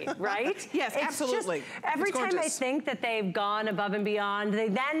 agree, right? Yes, absolutely. Just, every time they think that they've gone above and beyond, they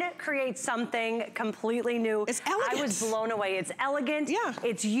then create something completely new. It's elegant. I was blown away. It's elegant. Yeah.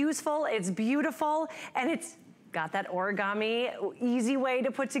 It's useful. It's beautiful, and it's got that origami easy way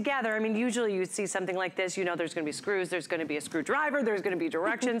to put together. I mean, usually you'd see something like this, you know, there's gonna be screws, there's gonna be a screwdriver, there's gonna be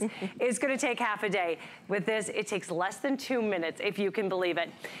directions. It's gonna take half a day. With this, it takes less than 2 minutes, if you can believe it.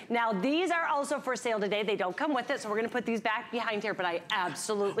 Now, these are also for sale today. They don't come with it, so we're gonna put these back behind here, but I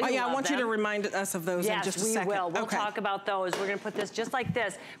absolutely love them. I want you to remind us of those in just a second. Yes, we will. We'll talk about those. We're gonna put this just like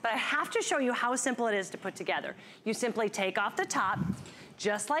this, but I have to show you how simple it is to put together. You simply take off the top,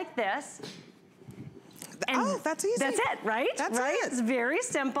 just like this. And that's easy. That's it, right? That's it. It's very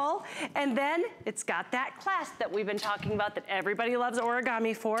simple. And then it's got that clasp that we've been talking about that everybody loves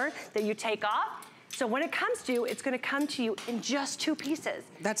origami for, that you take off. So when it comes to you, it's gonna come to you in just 2 pieces.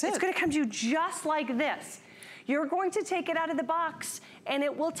 That's it. It's gonna come to you just like this. You're going to take it out of the box, and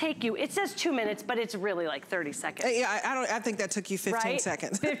it will take you, it says 2 minutes, but it's really like 30 seconds. Yeah, I think that took you 15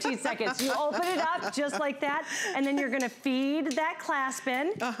 seconds. 15 seconds. You open it up just like that, and then you're gonna feed that clasp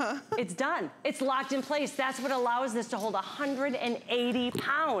in. It's done. It's locked in place. That's what allows this to hold 180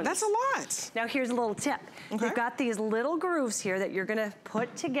 pounds. That's a lot. Now here's a little tip. You've got these little grooves here that you're gonna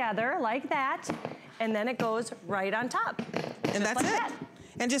put together like that, and then it goes right on top. And that's it.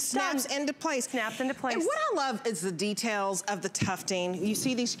 And just snaps into place. Snaps into place. And what I love is the details of the tufting. You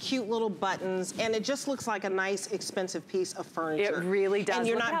see these cute little buttons, and it just looks like a nice, expensive piece of furniture. It really does. And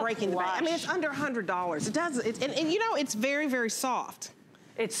you're not breaking the bank. I mean, it's under $100. It does, and you know, it's very, very soft.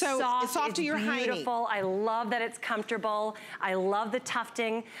 It's soft to your beautiful. I love that it's comfortable. I love the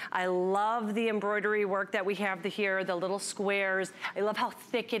tufting. I love the embroidery work that we have here, the little squares. I love how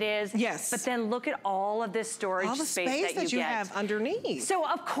thick it is. Yes. But then look at all of this storage space that you get. Have underneath. So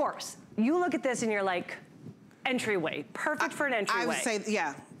of course, you look at this and you're like, entryway, perfect for an entryway. I would say,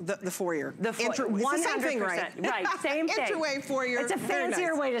 yeah, the foyer. The foyer, 100%. Same thing, right? Right, same thing. Entryway, foyer. It's a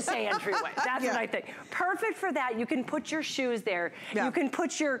fancier way to say entryway. That's what I think. Perfect for that. You can put your shoes there. Yeah. You can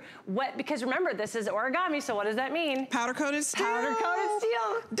put your wet, because remember, this is origami, so what does that mean? Powder coated steel. Powder coated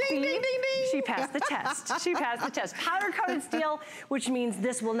steel. Ding, ding, ding, ding. She passed the test. She passed the test. Powder coated steel, which means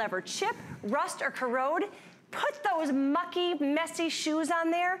this will never chip, rust, or corrode. Put those mucky, messy shoes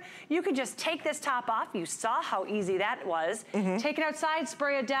on there. You can just take this top off. You saw how easy that was. Take it outside,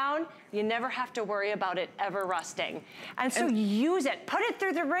 spray it down. You never have to worry about it ever rusting. And so use it. Put it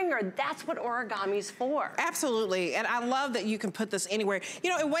through the ringer. That's what origami's for. Absolutely. And I love that you can put this anywhere. You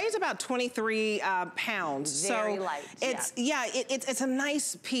know, it weighs about 23 pounds. Very light. It's, it's a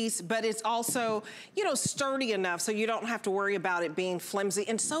nice piece, but it's also, you know, sturdy enough so you don't have to worry about it being flimsy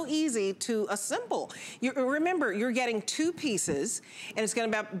and so easy to assemble. Remember, you're getting 2 pieces, and it's going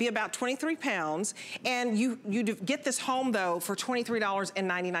to be about 23 pounds, and you get this home, though, for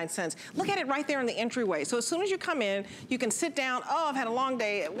 $23.99. Look at it right there in the entryway. So as soon as you come in, you can sit down. Oh, I've had a long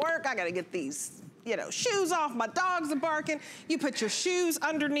day at work. I got to get these, you know, shoes off. My dogs are barking. You put your shoes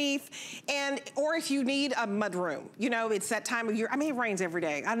underneath, or if you need a mud room, you know, it's that time of year. I mean, it rains every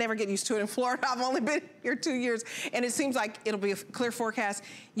day. I never get used to it in Florida. I've only been here 2 years, and it seems like it'll be a clear forecast.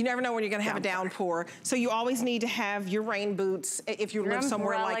 You never know when you're going to have a downpour. So you always need to have your rain boots if you live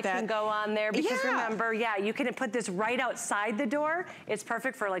somewhere like that. Can go on there because remember, you can put this right outside the door. It's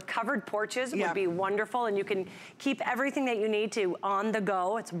perfect for like covered porches. Would be wonderful, and you can keep everything that you need to on the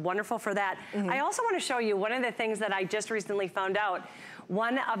go. It's wonderful for that. I also want to show you one of the things that I just recently found out.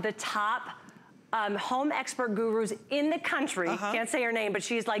 One of the top home expert gurus in the country, can't say her name, but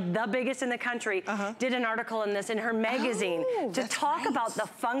she's like the biggest in the country, did an article in this in her magazine to talk about the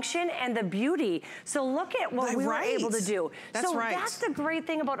function and the beauty. So look at what we were able to do. That's the great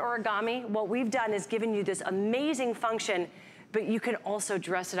thing about origami. What we've done is given you this amazing function, but you can also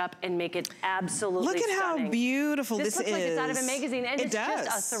dress it up and make it absolutely stunning. Look at how beautiful this is. This looks like it's out of a magazine, and it's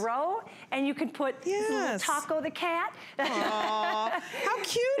just a throw, and you can put little Taco the cat. Aww, how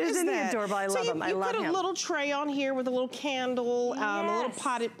cute is that? Isn't he adorable? I love him. I love him. You put a little tray on here with a little candle, a little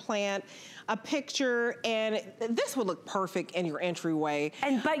potted plant, a picture, and this would look perfect in your entryway.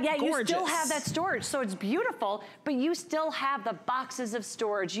 But yet you still have that storage, so it's beautiful, but you still have the boxes of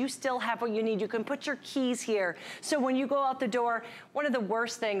storage. You still have what you need. You can put your keys here. So when you go out the door, one of the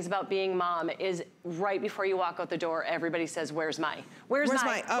worst things about being mom is right before you walk out the door, everybody says, where's my? Where's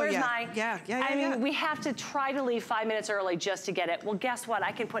my? Oh, where's yeah. my? I mean, we have to try to leave 5 minutes early just to get it. Well, guess what?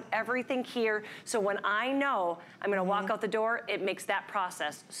 I can put everything here, so when I know I'm gonna walk out the door, it makes that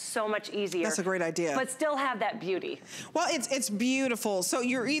process so much easier. That's a great idea. But still have that beauty. Well, it's beautiful. So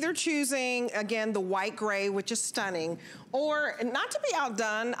you're either choosing, again, the white gray, which is stunning, or not to be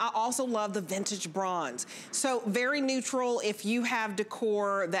outdone, I also love the vintage bronze. So very neutral. If you have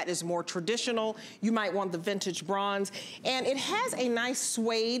decor that is more traditional, you might want the vintage bronze. And it has a nice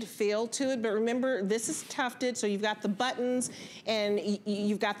suede feel to it, but remember, this is tufted, so you've got the buttons and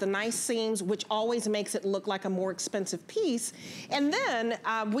you've got the nice seams, which always makes it look like a more expensive piece. And then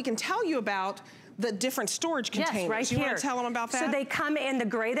we can tell you about the different storage containers. Yes, right you here. Want to tell them about that? So they come in the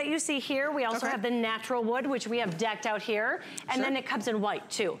gray that you see here. We also have the natural wood, which we have decked out here. And then it comes in white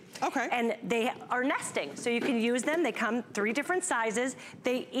too. And they are nesting, so you can use them. They come 3 different sizes.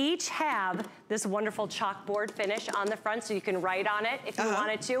 They each have this wonderful chalkboard finish on the front, so you can write on it if you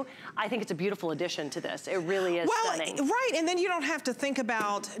wanted to. I think it's a beautiful addition to this. It really is stunning. Right, and then you don't have to think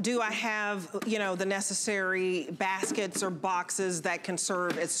about, do I have, you know, the necessary baskets or boxes that can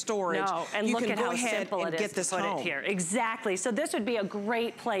serve as storage? No, and you look can at go how ahead simple and it get is this to put home. it here. Exactly. So this would be a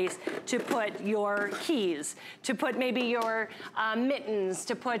great place to put your keys, to put maybe your mittens,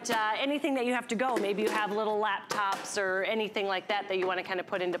 to put anything that you have to go. Maybe you have little laptops or anything like that that you want to kind of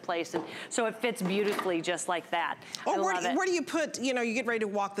put into place. And so it fits beautifully just like that. Or where do you put, you know, you get ready to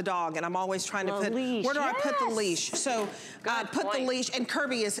walk the dog, and I'm always trying to put, leash. Where do I put the leash? So put the leash, and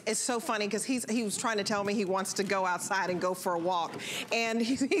Kirby is so funny because he was trying to tell me he wants to go outside and go for a walk. And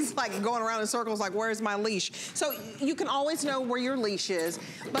he's like going around in circles struggles, like, where's my leash? So you can always know where your leash is.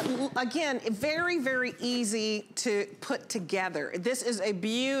 But again, very, very easy to put together. This is a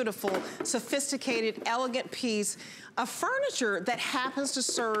beautiful, sophisticated, elegant piece of furniture that happens to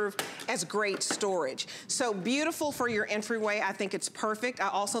serve as great storage. So beautiful for your entryway. I think it's perfect. I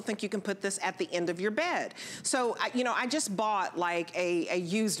also think you can put this at the end of your bed. So, you know, I just bought like a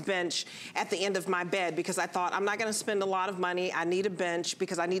used bench at the end of my bed because I thought I'm not gonna spend a lot of money. I need a bench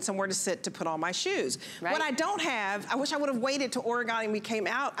because I need somewhere to sit to put all my shoes. Right. What I don't have, I wish I would have waited till origami came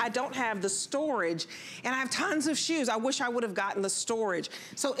out. I don't have the storage, and I have tons of shoes. I wish I would have gotten the storage.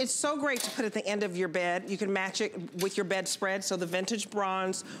 So it's so great to put at the end of your bed. You can match it with your bedspread, so the vintage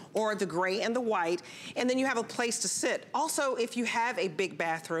bronze or the gray and the white, and then you have a place to sit. Also, if you have a big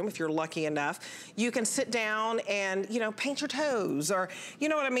bathroom, if you're lucky enough, you can sit down and, you know, paint your toes, or, you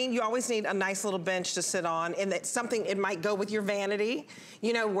know what I mean? You always need a nice little bench to sit on, and that's something, it might go with your vanity,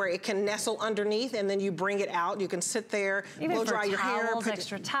 you know, where it can nestle underneath, and then you bring it out. You can sit there, blow dry your hair. Put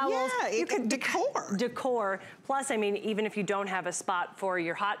extra towels. Yeah, you can decor. Decor. Plus, I mean, even if you don't have a spot for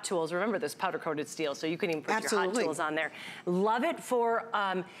your hot tools, remember this powder-coated steel, so you can even put your hot tools on there. Love it for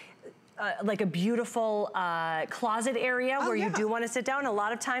like a beautiful closet area where you do want to sit down. A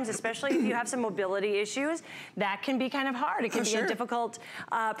lot of times, especially if you have some mobility issues, that can be kind of hard. It can be a difficult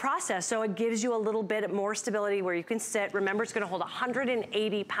process. So it gives you a little bit more stability where you can sit. Remember, it's going to hold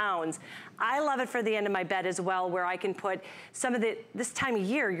 180 pounds. I love it for the end of my bed as well, where I can put some of this time of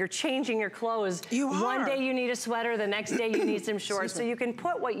year, you're changing your clothes. You are. One day you need a sweater, the next day you need some shorts. So you can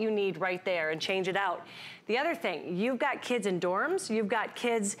put what you need right there and change it out. The other thing, you've got kids in dorms, you've got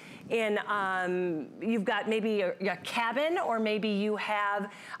kids in, you've got maybe a cabin, or maybe you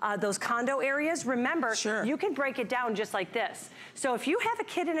have those condo areas. Remember, you can break it down just like this. So if you have a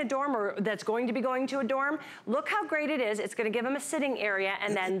kid in a dorm or that's going to be going to a dorm, look how great it is. It's gonna give them a sitting area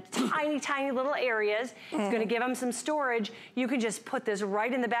and then tiny, tiny little areas. It's gonna give them some storage. You can just put this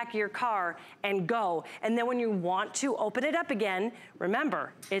right in the back of your car and go. And then when you want to open it up again,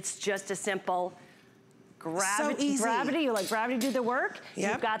 remember, it's just a simple gravity, you let gravity do the work.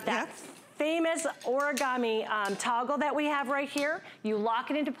 You've got that famous origami toggle that we have right here. You lock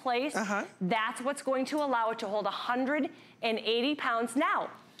it into place. That's what's going to allow it to hold 180 pounds.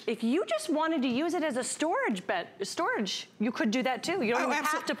 Now, if you just wanted to use it as a storage, you could do that too. You don't even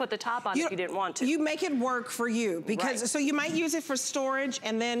have to put the top on if you didn't want to. You make it work for you, because so you might use it for storage,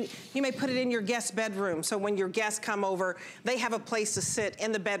 and then you may put it in your guest bedroom. So when your guests come over, they have a place to sit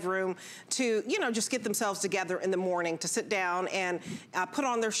in the bedroom to, you know, just get themselves together in the morning to sit down and put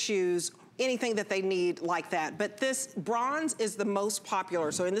on their shoes, anything that they need like that. But this bronze is the most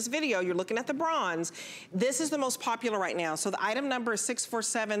popular. So in this video, you're looking at the bronze. This is the most popular right now. So the item number is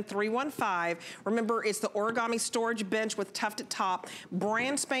 647315. Remember, it's the origami storage bench with tufted top,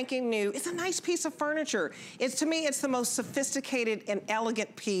 brand spanking new. It's a nice piece of furniture. To me, it's the most sophisticated and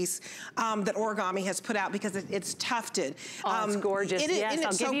elegant piece that origami has put out, because it's tufted. Oh, it's gorgeous. And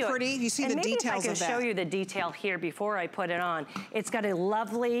it's so pretty. You see the details of that. Maybe if I can show you the detail here before I put it on. It's got a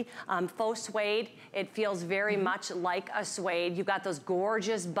lovely faux suede. It feels very much like a suede. You've got those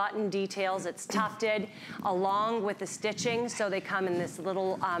gorgeous button details. It's tufted along with the stitching, so they come in this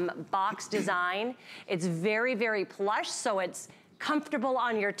little box design. It's very, very plush, so it's comfortable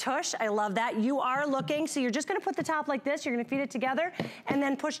on your tush. I love that. You are looking, so you're just gonna put the top like this, you're gonna feed it together, and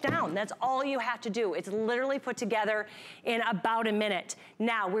then push down. That's all you have to do. It's literally put together in about a minute.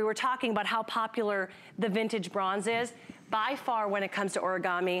 Now, we were talking about how popular the vintage bronze is. By far, when it comes to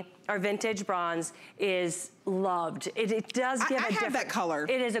origami, our vintage bronze is loved. It does give a different... I have that color.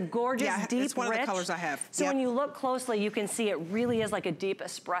 It is a gorgeous, deep, it's one rich. of the colors I have. So when you look closely, you can see it really is like a deep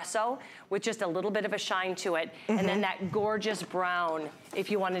espresso with just a little bit of a shine to it. And then that gorgeous brown,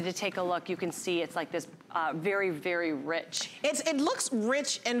 if you wanted to take a look, you can see it's like this very, very rich. It looks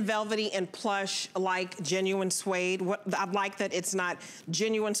rich and velvety and plush like genuine suede. I like that it's not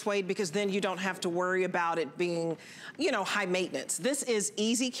genuine suede, because then you don't have to worry about it being, you know, high maintenance. This is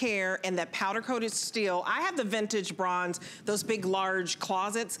easy care, and that powder coated steel. I have the vintage bronze, those big large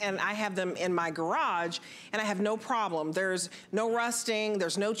closets, and I have them in my garage, and I have no problem. There's no rusting,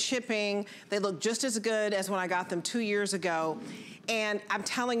 there's no chipping. They look just as good as when I got them 2 years ago. And I'm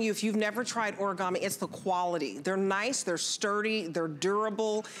telling you, if you've never tried origami, it's the quality. They're nice, they're sturdy, they're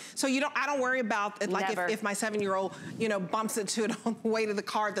durable. So I don't worry about it, like if my 7-year-old, you know, bumps into it on the way to the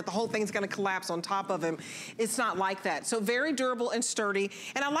car, that the whole thing's gonna collapse on top of him. It's not like that. So very durable and sturdy.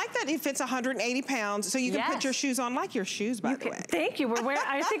 And I like that it fits 180 pounds, so you can put your shoes on, like your shoes, by the way. Thank you. We're wearing,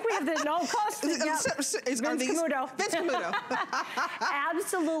 I think we have the cost. Vince Camuto. Vince Camuto.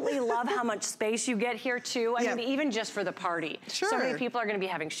 Absolutely love how much space you get here too. I mean, even just for the party. So many people are gonna be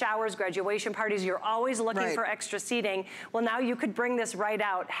having showers, graduation parties. You're always looking for extra seating. Well, now you could bring this right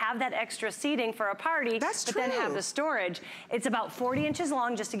out, have that extra seating for a party, but then have the storage. It's about 40 inches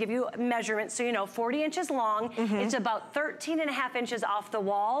long, just to give you measurements, so you know, 40 inches long. It's about 13.5 inches off the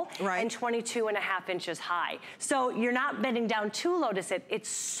wall and 22.5 inches high. So you're not bending down too low to sit. It's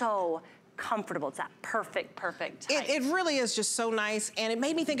so comfortable. It's that perfect height. It really is just so nice, and it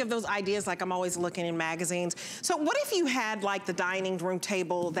made me think of those ideas like I'm always looking in magazines. So what if you had like the dining room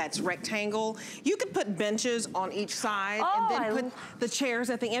table that's rectangle? You could put benches on each side and then put the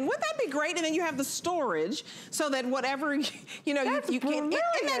chairs at the end. Wouldn't that be great? And then you have the storage so that whatever, you know, you can. Isn't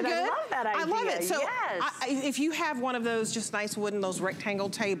that good? I love that idea. I love it. So yes. if you have one of those just nice wooden, those rectangle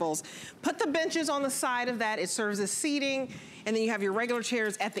tables, put the benches on the side of that. It serves as seating. And then you have your regular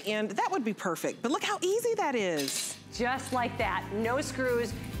chairs at the end. That would be perfect. But look how easy that is. Just like that. No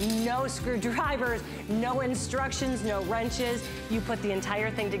screws, no screwdrivers, no instructions, no wrenches. You put the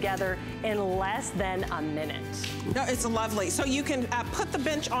entire thing together in less than a minute. No, it's lovely. So you can put the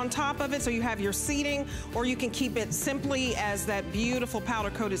bench on top of it so you have your seating, or you can keep it simply as that beautiful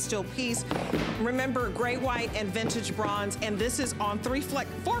powder-coated steel piece. Remember, gray, white, and vintage bronze. And this is on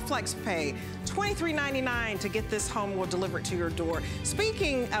 4 flex pay. $23.99 to get this home. We'll deliver it to your door.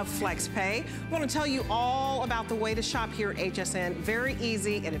 Speaking of flex pay, I want to tell you all about the way to shop here at HSN. Very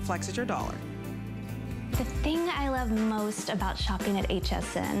easy, and it flexes your dollar. The thing I love most about shopping at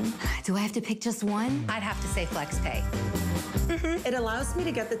HSN. Do I have to pick just one? I'd have to say FlexPay. It allows me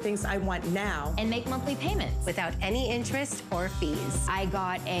to get the things I want now and make monthly payments without any interest or fees. I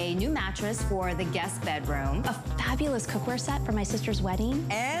got a new mattress for the guest bedroom, A fabulous cookware set for my sister's wedding.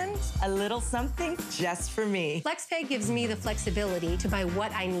 and a little something just for me. FlexPay gives me the flexibility to buy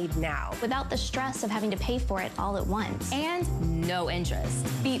what I need now Without the stress of having to pay for it all at once. and no interest.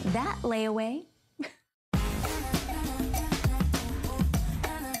 Beat that layaway.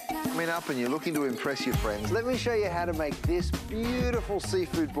 Coming up and you're looking to impress your friends, let me show you how to make this beautiful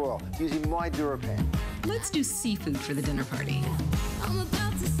seafood boil using my DuraPan. Let's do seafood for the dinner party.